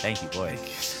loudly. Thank you, boy.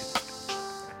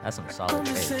 That's some solid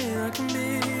shit. That's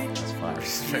fire.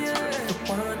 Say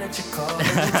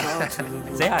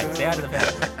hi. Say hi to the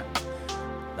family.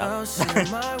 I'll share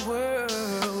my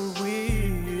world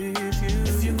with you.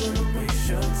 If you're gonna waste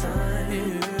your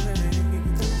time,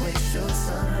 waste your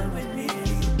time with me.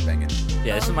 Bang it.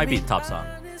 Yeah, this might be the top song.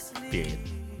 Period.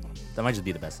 That might just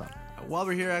be the best song. While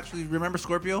we're here, actually, remember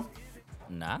Scorpio?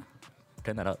 Nah.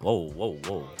 Turn that up. Whoa.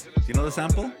 Do you know the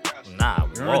sample? Nah.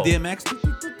 Remember Whoa. DMX?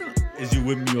 Is you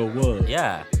with me or what?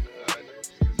 Yeah.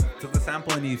 Took the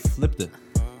sample and he flipped it.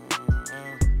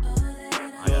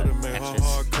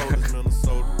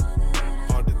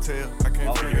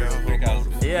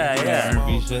 Yeah.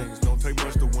 R&B shit.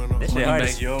 This shit hard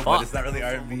as But fuck. it's not really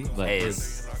R&B. But Hey,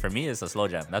 for me, it's a slow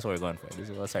jam. That's what we're going for.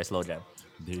 Let's start slow jam.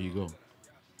 there you go.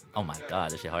 Oh my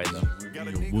god, this shit hard though. Don't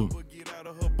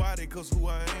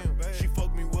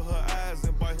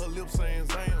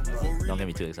get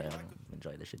me too excited. I'm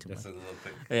enjoy this shit too much. That's a little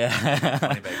quick. Yeah.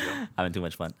 Funny bag, yo. Having too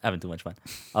much fun.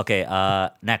 Okay,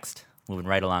 next. Moving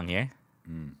right along here.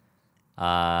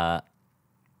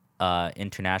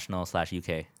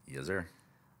 International/UK. Yes, sir.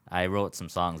 I wrote some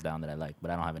songs down that I like,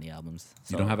 but I don't have any albums.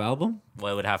 You don't have an album?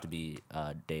 Well, it would have to be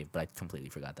Dave, but I completely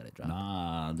forgot that it dropped.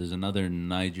 Nah, there's another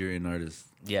Nigerian artist.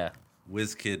 Yeah.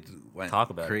 Wizkid went Talk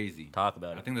about crazy. it. Talk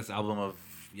about I it. think this album of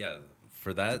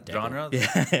for that genre,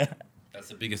 Yeah. that's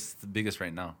the biggest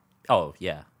right now. Oh,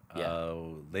 yeah. Yeah.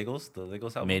 Lagos, the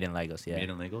Lagos album. Made in Lagos, yeah. Made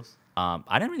in Lagos.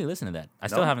 I didn't really listen to that. I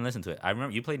still No? haven't listened to it. I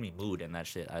remember you played me Mood and that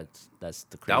shit. That's the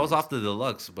That was craziest. off the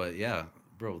deluxe, but yeah,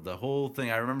 bro, the whole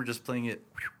thing. I remember just playing it,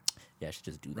 Yeah, I should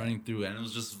just do that. running through, and it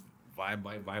was just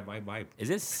vibe. Is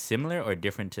this similar or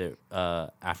different to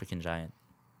African Giant?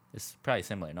 It's probably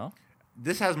similar, no?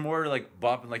 This has more like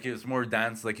bop, like it's more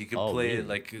dance. Like you could Oh, play really? it,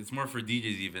 like it's more for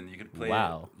DJs even. You could play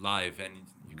Wow. it live, and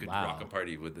you could Wow. rock a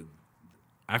party with it.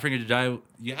 African Giant,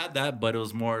 you had that, but it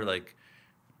was more like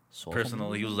Soulful personal.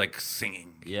 Mood? He was like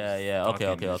singing. Yeah. Okay.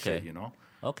 talking and shit, Okay. you know,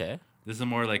 Okay. this is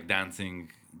more like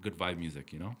dancing, good vibe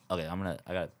music. You know. Okay. I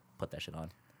gotta put that shit on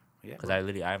Yeah. because I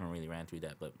haven't really ran through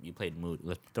that. But you played Mood.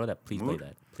 Let's throw that. Please Mood? play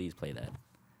that. Please play that.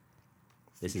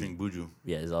 This Featuring is Buju.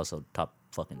 yeah. This is also top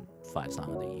fucking 5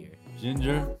 song of the year.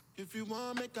 Ginger.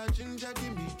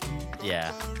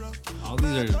 Yeah. All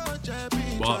these are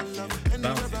bop.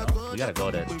 We gotta go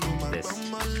to this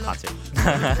concert.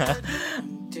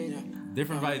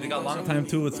 Different vibe. They got Long Time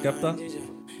too with Skepta.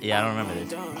 Yeah, I don't remember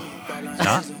this.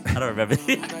 Huh? I don't remember this.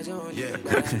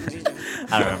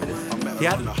 I don't remember this. He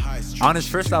had on his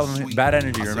first album, Bad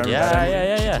Energy. Remember? Yeah, Bad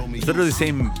Energy? yeah. It's literally the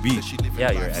same beat.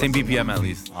 Yeah, you're right. Same BPM at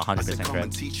least. 100%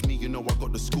 correct. Teach me, you know I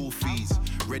got the school fees.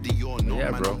 Ready or no, Yeah,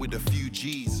 man, bro. I'm with a few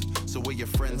G's. So where your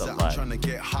friends That's a at? lot. I'm trying to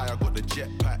get high. I got the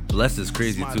jetpack. Bless is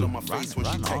crazy Smile too. on my face when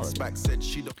she Run all texts of back, said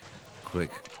she don't. Quick.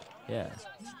 Yeah.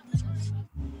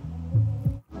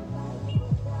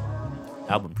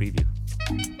 Album preview.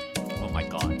 Oh my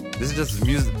god. This is just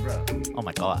music, bro. Oh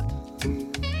my god.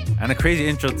 And a crazy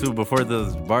intro too. Before the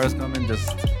bars come in, just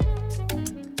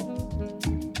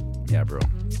yeah, bro.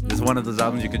 This is one of those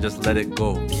albums you can just let it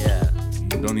go. Yeah.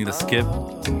 You don't need to skip. I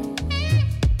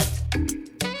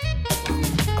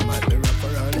might be rough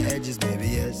around the edges, maybe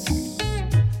yes.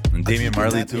 And Damian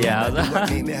Marley too. Yeah. What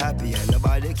make me happy and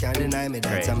nobody can deny me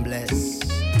that Great. I'm blessed.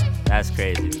 That's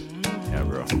crazy. Yeah,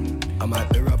 bro. I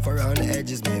might be rough around the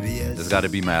edges, maybe yes. This got to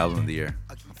be my album of the year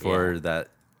for that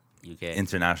UK.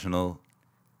 international.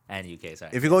 And UK,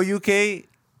 sorry. If you go UK,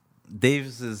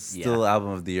 Dave's is still Yeah. album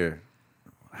of the year,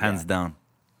 hands Yeah. down.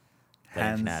 But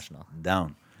Hands international.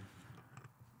 down.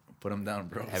 Put him down,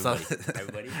 bro. Everybody.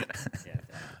 Everybody? Yeah.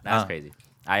 That's crazy.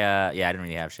 I didn't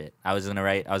really have shit. I was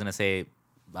gonna say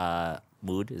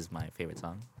Mood is my favorite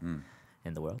song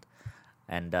in the world.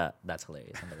 And that's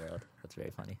hilarious in the world. That's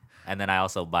very funny. And then I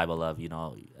also Bible Love, you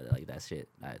know, like that shit.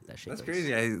 That shit. That's goes-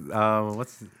 crazy.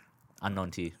 What's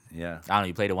Unknown T. yeah? I don't know.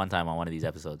 You played it one time on one of these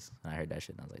episodes, and I heard that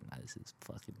shit, and I was like, nah, this is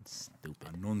fucking stupid.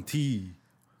 Unknown T.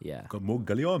 Yeah. Como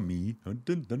Galeami. I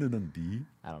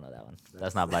don't know that one.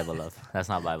 That's not Bible Love. That's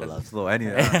not Bible Love. Slow.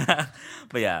 Anyway.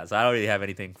 But yeah, so I don't really have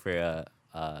anything for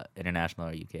international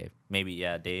or UK. Maybe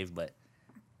Dave, but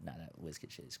nah, that Wizkid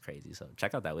shit is crazy. So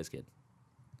check out that Wizkid.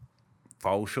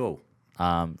 Foul show.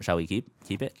 Shall we keep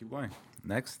it? Keep going.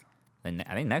 Next. And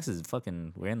I think next is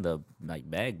fucking we're in the like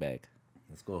bag.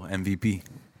 Let's go. MVP.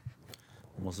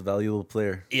 Most valuable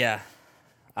player. Yeah,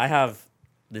 I have.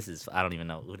 This is I don't even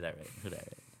know who did I write.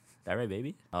 Did I write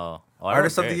Baby? Oh, I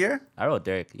Artist wrote of the Dirk. year? I wrote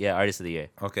Dirk. Yeah, Artist of the Year.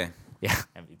 Okay. Yeah,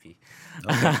 MVP.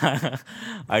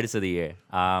 Artist of the Year.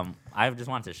 I just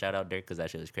wanted to shout out Dirk because that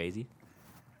shit was crazy.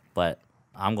 But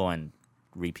I'm going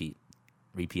repeat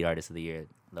Artist of the Year,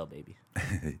 Lil Baby.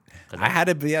 I had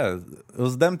it, but yeah, it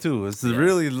was them too. It's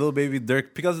really Lil Baby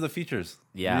Dirk because of the features.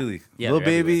 Yeah. Really. Yeah, Lil they're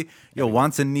Baby, everywhere.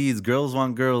 Wants and Needs, Girls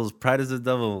Want Girls, Pride is the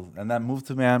Devil, and that Move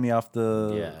to Miami off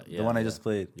the one I just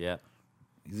played. Yeah.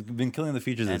 He's been killing the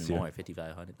features And this more, year.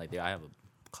 5,500. Like, I have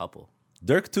a couple.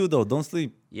 Dirk too, though. Don't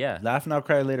sleep. Yeah. Laugh Now,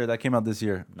 Cry Later. That came out this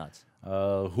year. Nuts.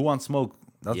 Who Wants Smoke?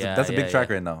 That's a big track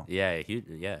right now. Yeah,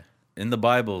 yeah. In the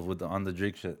Bible on the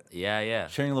Drake shit. Yeah.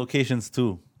 Sharing Locations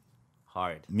too.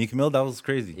 Hard. Meek Mill, that was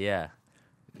crazy. Yeah.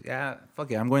 Yeah,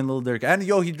 fuck it. I'm going Lil Durk. And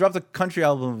he dropped a country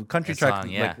album, country track. Song,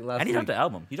 yeah. Like, last And he dropped week. the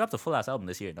album. He dropped the full ass album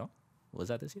this year, no? Was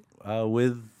that this year?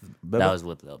 With Bebo? That was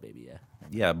with Lil Baby, yeah.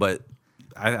 Yeah, but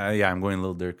I'm going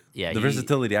Lil Durk. Yeah, the he-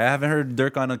 versatility. I haven't heard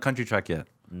Durk on a country track yet.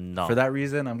 No. For that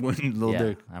reason, I'm going Lil yeah,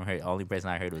 Durk. only person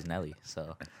I heard was Nelly,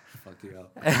 so. Fuck you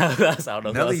out. I don't know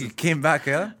who Nelly else is- came back,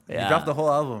 yeah? Yeah. He dropped the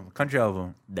whole album, country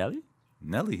album. Nelly?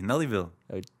 Nellyville.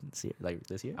 Like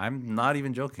this year? I'm not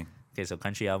even joking. Okay, so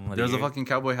country album of the There's a year. fucking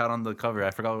cowboy hat on the cover.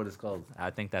 I forgot what it's called. I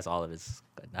think that's all of his.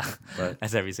 But-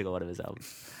 That's every single one of his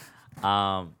albums.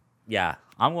 Yeah,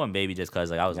 I'm going Baby just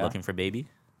because like I was Yeah. looking for Baby,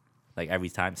 like every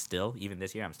time. Still, even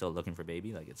this year, I'm still looking for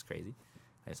Baby. Like it's crazy.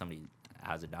 Like somebody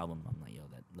has an album, I'm like, yo,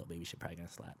 that Lil Baby shit probably gonna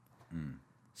slap.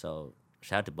 So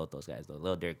shout out to both those guys though.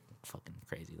 Lil Durk, fucking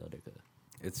crazy. Lil Durk,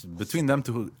 It's between them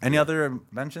two. Any other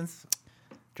mentions?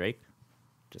 Drake,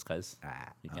 just cause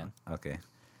you can. Okay.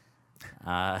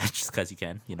 Just cause you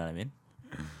can. You know what I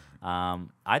mean?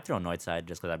 I'd throw Northside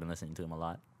just cause I've been listening to him a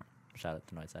lot. Shout out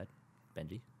to Northside,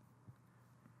 Benji.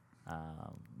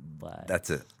 But That's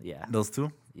it. Yeah. Those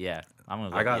two? Yeah, I'm gonna.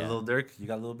 Go, I got yeah. Lil Durk. You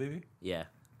got Lil Baby? Yeah.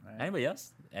 Anybody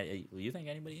else? You think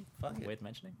anybody worth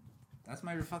mentioning? That's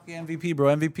my fucking MVP,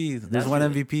 bro. MVP. There's That's one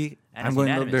really- MVP. And I'm it's going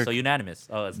Lil unanimous. Durk. So unanimous.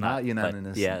 Oh, it's Not not, but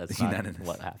unanimous. yeah, that's not Unanimous.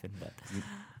 what happened. But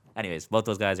anyways, both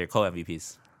those guys are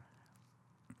co-MVPs.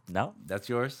 No. That's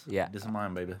yours? Yeah. This is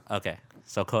mine, baby. Okay.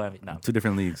 So co-MVP. No. Two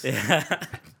different leagues. Yeah.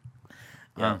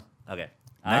 Yeah. Okay.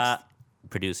 Next.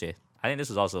 Producer. I think this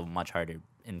was also much harder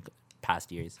in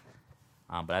past years.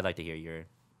 But I'd like to hear your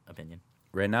opinion.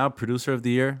 Right now, producer of the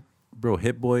year, bro.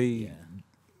 Hit Boy.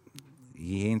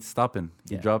 He ain't stopping.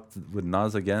 He Yeah. dropped with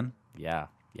Nas again. Yeah.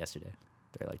 Yesterday.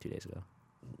 Or like 2 days ago.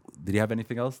 Did he have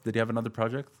anything else? Did he have another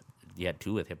project? He had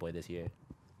 2 with Hit Boy this year.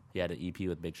 He had an EP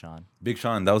with Big Sean. Big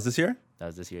Sean. That was this year? That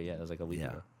was this year. Yeah, that was like a week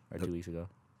ago or 2 weeks ago.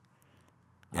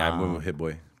 Yeah, I'm going with Hit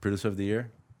Boy. Producer of the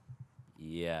year.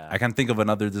 Yeah. I can't think of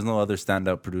another. There's no other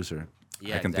standout producer.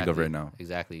 Yeah, I can think of right now.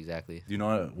 Exactly. Do you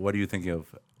know what are you thinking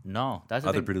of? No, that's the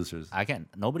Other thing. producers. I can't.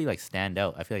 Nobody like stand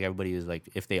out. I feel like everybody is like,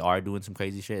 if they are doing some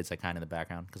crazy shit, it's like kind of in the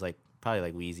background because like probably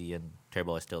like Wheezy and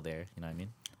Turbo are still there. You know what I mean?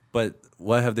 But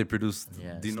what have they produced?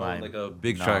 Yeah. Do you know Slime. like a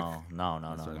big no, track? No.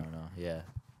 Yeah.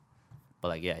 But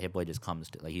like, yeah, Hit Boy just comes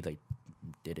to, like, he like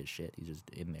did his shit. He's just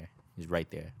in there. He's right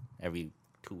there. Every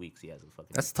 2 weeks he has a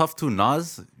fucking. That's tough too.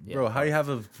 Nas, Yeah. bro. How do you have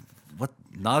a what?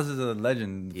 Nas is a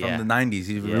legend Yeah. from the '90s.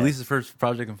 He Yeah. released his first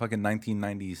project in fucking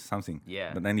 1990 something.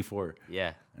 Yeah. But '94.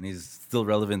 Yeah. And he's still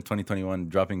relevant 2021,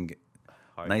 dropping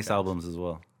Hard nice tracks. albums as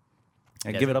well.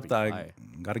 And Yeah, give it they're up to I pretty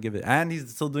gotta give it. And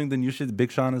he's still doing the new shit,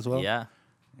 Big Sean as well. Yeah.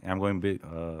 I'm going big.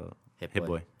 Hit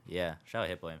Boy. Yeah. Shout out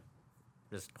Hit Boy.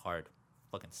 Just hard.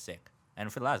 Fucking sick.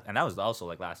 And for the last, and that was also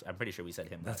like last. I'm pretty sure we said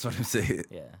him. That's last what I'm saying.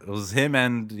 Yeah. It was him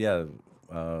and yeah.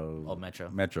 Oh, Metro.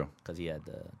 Metro. Because he had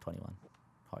the 21.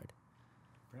 Hard.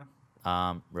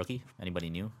 Yeah. Rookie? Anybody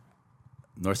new?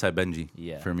 Northside Benji.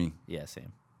 Yeah. For me. Yeah,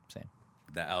 same.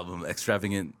 That album,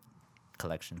 Extravagant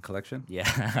Collection. That's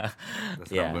Yeah.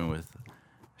 what Yeah. I'm going with.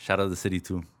 Shout out the city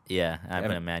too. Yeah. I Yeah.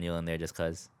 put a manual in there just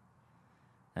because.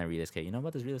 And Real Escape. You know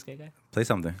about this Real Escape guy? Play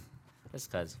something.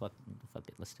 Just because. Fuck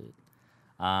it. Let's do it.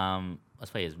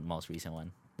 Let's play his most recent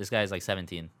one. This guy's like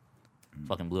 17.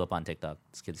 Fucking blew up on TikTok.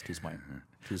 This kid's too smart.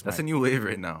 Too smart. That's a new wave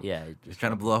right now. Yeah. Just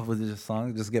trying to blow up with this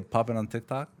song. Just get popping on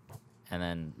TikTok. And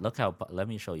then look how. Let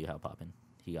me show you how popping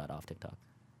he got off TikTok.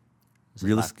 This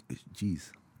is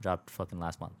Jeez. dropped fucking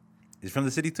last month. He's from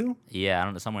the city too? Yeah, I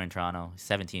don't know, somewhere in Toronto. He's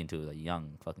 17 too, a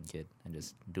young fucking kid, and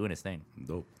just doing his thing.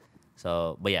 Dope.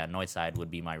 So, but yeah, Northside would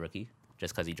be my rookie,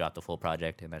 just because he dropped the full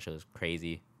project, and that shit was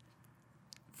crazy.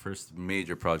 First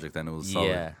major project, and it was solid.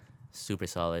 Yeah, super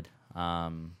solid.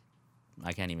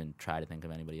 I can't even try to think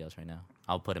of anybody else right now.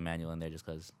 I'll put Emmanuel in there just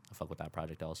because I fuck with that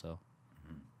project also.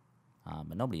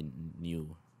 But nobody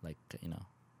new, like,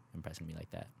 impressing me like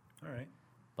that. All right.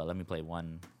 But let me play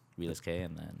one Realist K,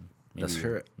 and then Let's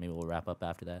hear it. maybe we'll wrap up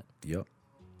after that. Yep.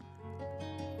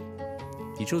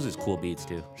 He chooses cool beats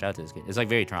too. Shout out to this kid. It's like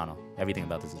very Toronto. Everything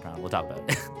about this is Toronto. We'll talk about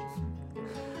it.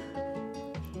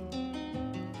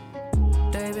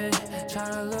 David,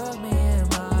 tryna look me in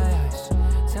my eyes.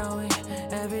 Tell me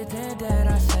everything that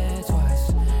I said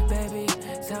twice. Baby,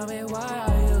 tell me why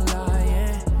are you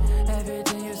lying?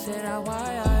 Everything you said,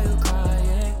 why are you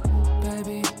crying?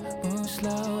 Baby, move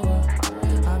slower.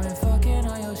 I've been fucking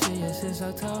on your shit since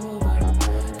October.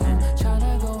 Then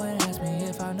tryna go and ask me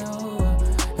if I know her.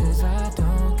 Cause I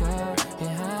don't, girl,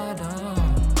 yeah, I don't.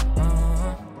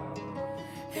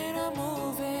 And I'm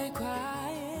moving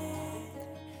quiet.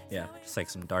 Yeah, just like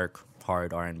some dark,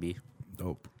 hard R&B.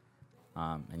 Dope.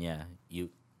 And yeah,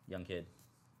 young kid,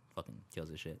 fucking kills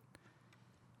his shit.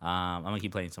 I'm gonna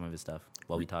keep playing some of his stuff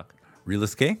while we talk.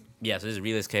 Realist K? Yeah, so this is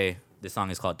Realist K. This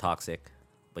song is called Toxic,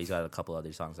 but he's got a couple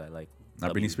other songs that I like.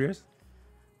 Not Britney Spears?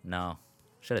 No,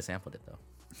 should have sampled it though.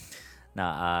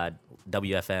 Nah,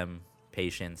 WFM,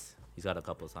 Patience. He's got a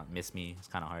couple of songs. Miss Me. It's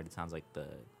kind of hard. It sounds like the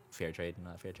Fair Trade.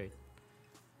 Not Fair Trade.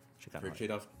 Fair Trade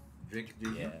off Drake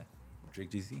GZ? Yeah. Drake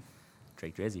GZ?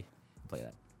 Drake Drizzy. Play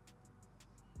that.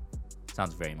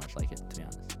 Sounds very much like it, to be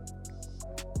honest.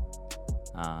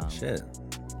 Shit.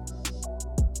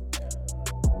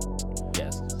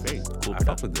 Yes, very cool. I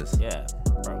fuck with this. Yeah,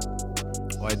 bro.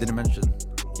 Oh, I didn't mention.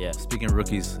 Yeah. Speaking of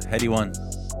rookies, Heady One.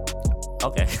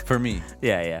 Okay. For me.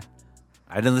 Yeah.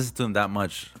 I didn't listen to him that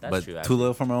much, That's but true, Too actually.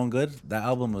 Loyal for My Own Good, that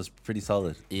album was pretty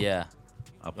solid. Yeah.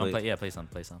 I'll Play some.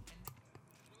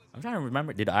 I'm trying to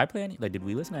remember. Did I play any? Like, did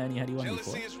we listen to any Heady One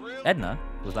before? Edna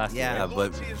was last year. Yeah, right?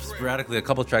 but sporadically a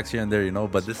couple tracks here and there,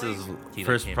 But this is He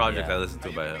first came- project yeah. I listened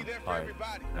to by him, Hard.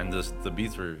 and the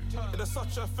beats were.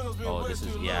 Oh, this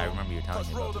is. Yeah, I remember you telling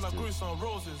me about this too.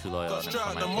 Too Loyal. And then Straight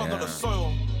out the from mud my- of the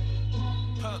soil.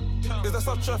 Is there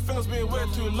such a thing as being way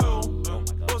too low?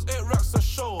 Was 8 racks a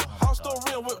show? House don't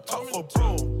real whipped up for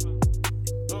bro.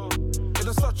 Is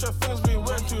there such a thing as being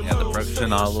way too low? Yeah, the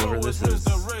production all over this is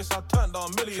trap.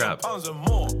 This is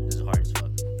hard as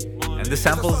fuck. And this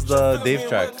samples the Dave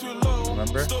track.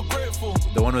 Remember?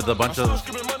 The one with a bunch of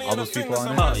all those people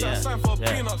on it? Oh, yeah.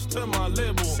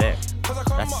 Sick.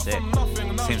 That's sick.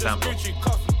 Same sample.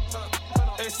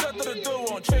 They said that the deal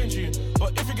won't change you,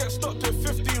 but if you get stuck to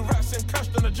 50 racks in cash,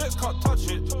 then the Jets can't touch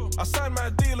it. I signed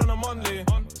my deal on a Monday.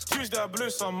 Tuesday I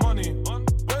blew some money.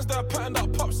 Wednesday I patterned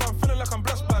up pops. I'm feeling like I'm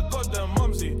blessed by God, then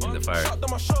mumsy. In the fire. Shut down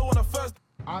my show on the first.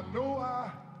 I know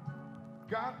I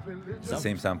got religion. It's the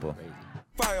same sample.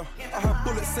 Fire. I heard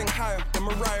bullets sing higher than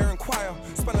Mariah and Choir.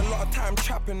 Spent a lot of time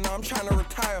trapping, now I'm trying to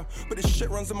retire. But this shit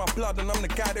runs in my blood and I'm the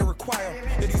guy they require.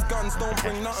 Yeah, these guns don't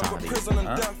bring nothing but prison and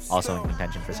death. Also in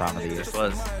contention for Song of the Year. This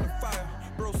was.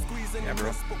 Yeah,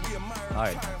 bro. All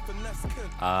right.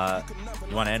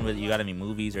 You want to end with? You got any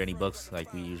movies or any books?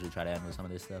 Like we usually try to end with some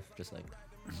of this stuff. Just like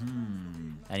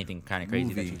anything kind of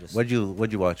crazy that you just. What'd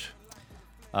you watch?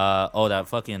 That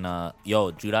fucking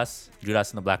Judas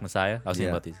and the Black Messiah. I was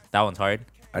thinking about these. That one's hard.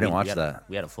 I didn't watch that.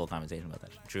 We had a full conversation about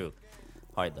that. True.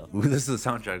 Hard though. Ooh, this is the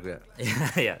soundtrack.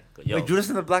 Yeah. Yo, Wait, Judas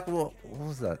and the Black. What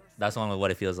was that? That's the one with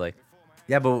What It Feels Like.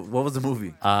 Yeah, but what was the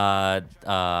movie? I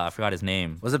forgot his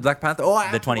name. Was it Black Panther? Oh,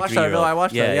 the 23-year-old. No, I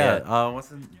watched that. Yeah. What's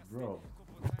the bro?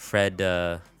 Fred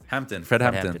Hampton. Fred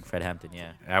Hampton.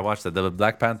 Yeah. I watched that. The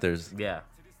Black Panthers. Yeah.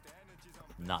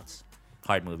 Nuts.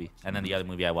 Hard movie. And then the other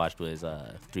movie I watched was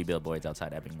 3 Billboards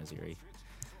Outside Ebbing, Missouri.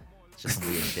 It's just some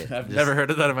weird shit. I've never heard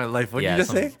of that in my life. What did you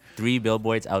just say? 3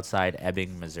 Billboards Outside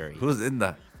Ebbing, Missouri. Who's in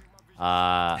that?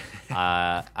 I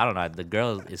don't know. The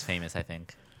girl is famous, I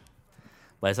think.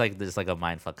 But it's like just like a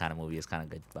mindfuck kind of movie. It's kind of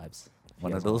good vibes.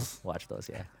 One of those? Watch those,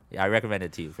 yeah. Yeah, I recommend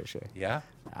it to you for sure. Yeah?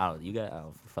 I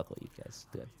don't fuck what you guys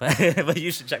do. But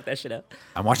you should check that shit out.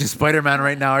 I'm watching Spider-Man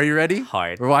right now. Are you ready?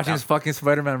 Hard. We're watching this fucking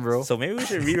Spider-Man, bro. So maybe we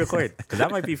should re-record. Because that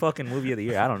might be fucking movie of the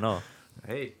year. I don't know.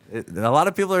 Hey, a lot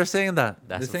of people are saying that.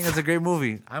 This thing is a great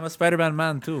movie. I'm a Spider-Man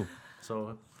man, too.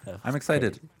 So I'm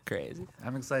excited. Crazy.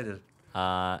 I'm excited.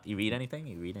 You read anything?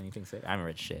 Sick? I haven't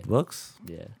read shit. Books?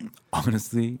 Yeah.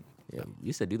 Honestly. Yeah, we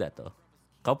used to do that, though.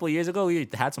 A couple of years ago, we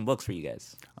had some books for you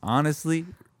guys. Honestly,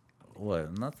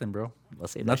 what? Nothing, bro.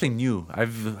 Let's say nothing new. I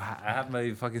have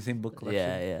my fucking same book collection.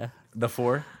 Yeah. The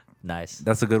Four. Nice.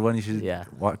 That's a good one. You should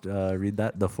read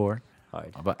that. The Four.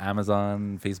 Hard. About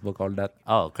Amazon, Facebook, all that.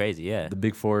 Oh, crazy, yeah. The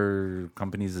big 4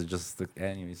 companies is just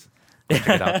anyways. Check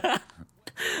it out.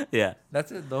 Yeah.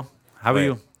 That's it though. How about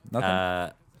you?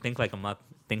 Nothing. Think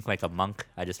Like a Monk.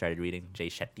 I just started reading Jay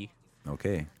Shetty.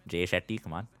 Okay. Jay Shetty,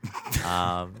 come on.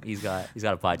 He's got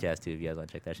a podcast too. If you guys want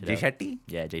to check that shit Jay out. Shetty?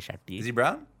 Yeah, Jay Shetty. Is he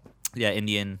brown? Yeah,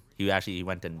 Indian. He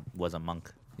went and was a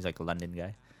monk. He's like a London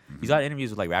guy. He's got interviews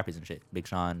with like rappers and shit. Big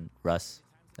Sean, Russ,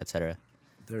 etc.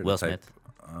 Will Smith.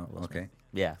 Okay.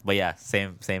 Yeah, but yeah,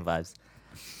 same vibes.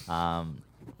 I'm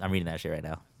reading that shit right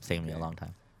now. It's taking me a long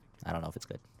time. I don't know if it's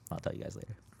good. I'll tell you guys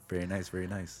later. Very nice, very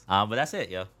nice. But that's it,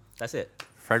 yo. That's it.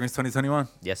 Fragments 2021.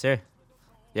 Yes, sir.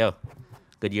 Yo,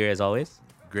 good year as always.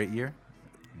 Great year.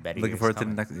 Better Looking years forward to the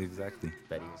coming. next. Exactly.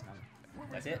 Better years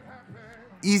coming. That's it.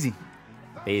 Easy.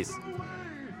 Peace.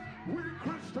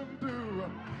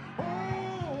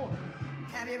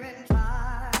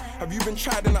 Have you been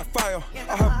tried in that fire?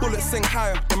 I heard bullets sing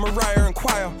higher than Mariah and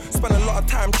Choir. Spent a lot of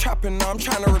time trapping, now I'm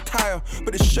trying to retire.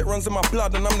 But this shit runs in my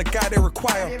blood and I'm the guy they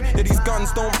require. Yeah, these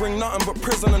guns don't bring nothing but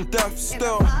prison and death.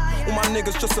 Still, all my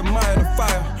niggas just admire the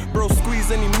fire. Bro, squeeze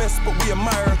any miss, but we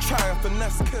admire a triumph.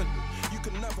 Finesse kid, you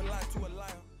can never lie to a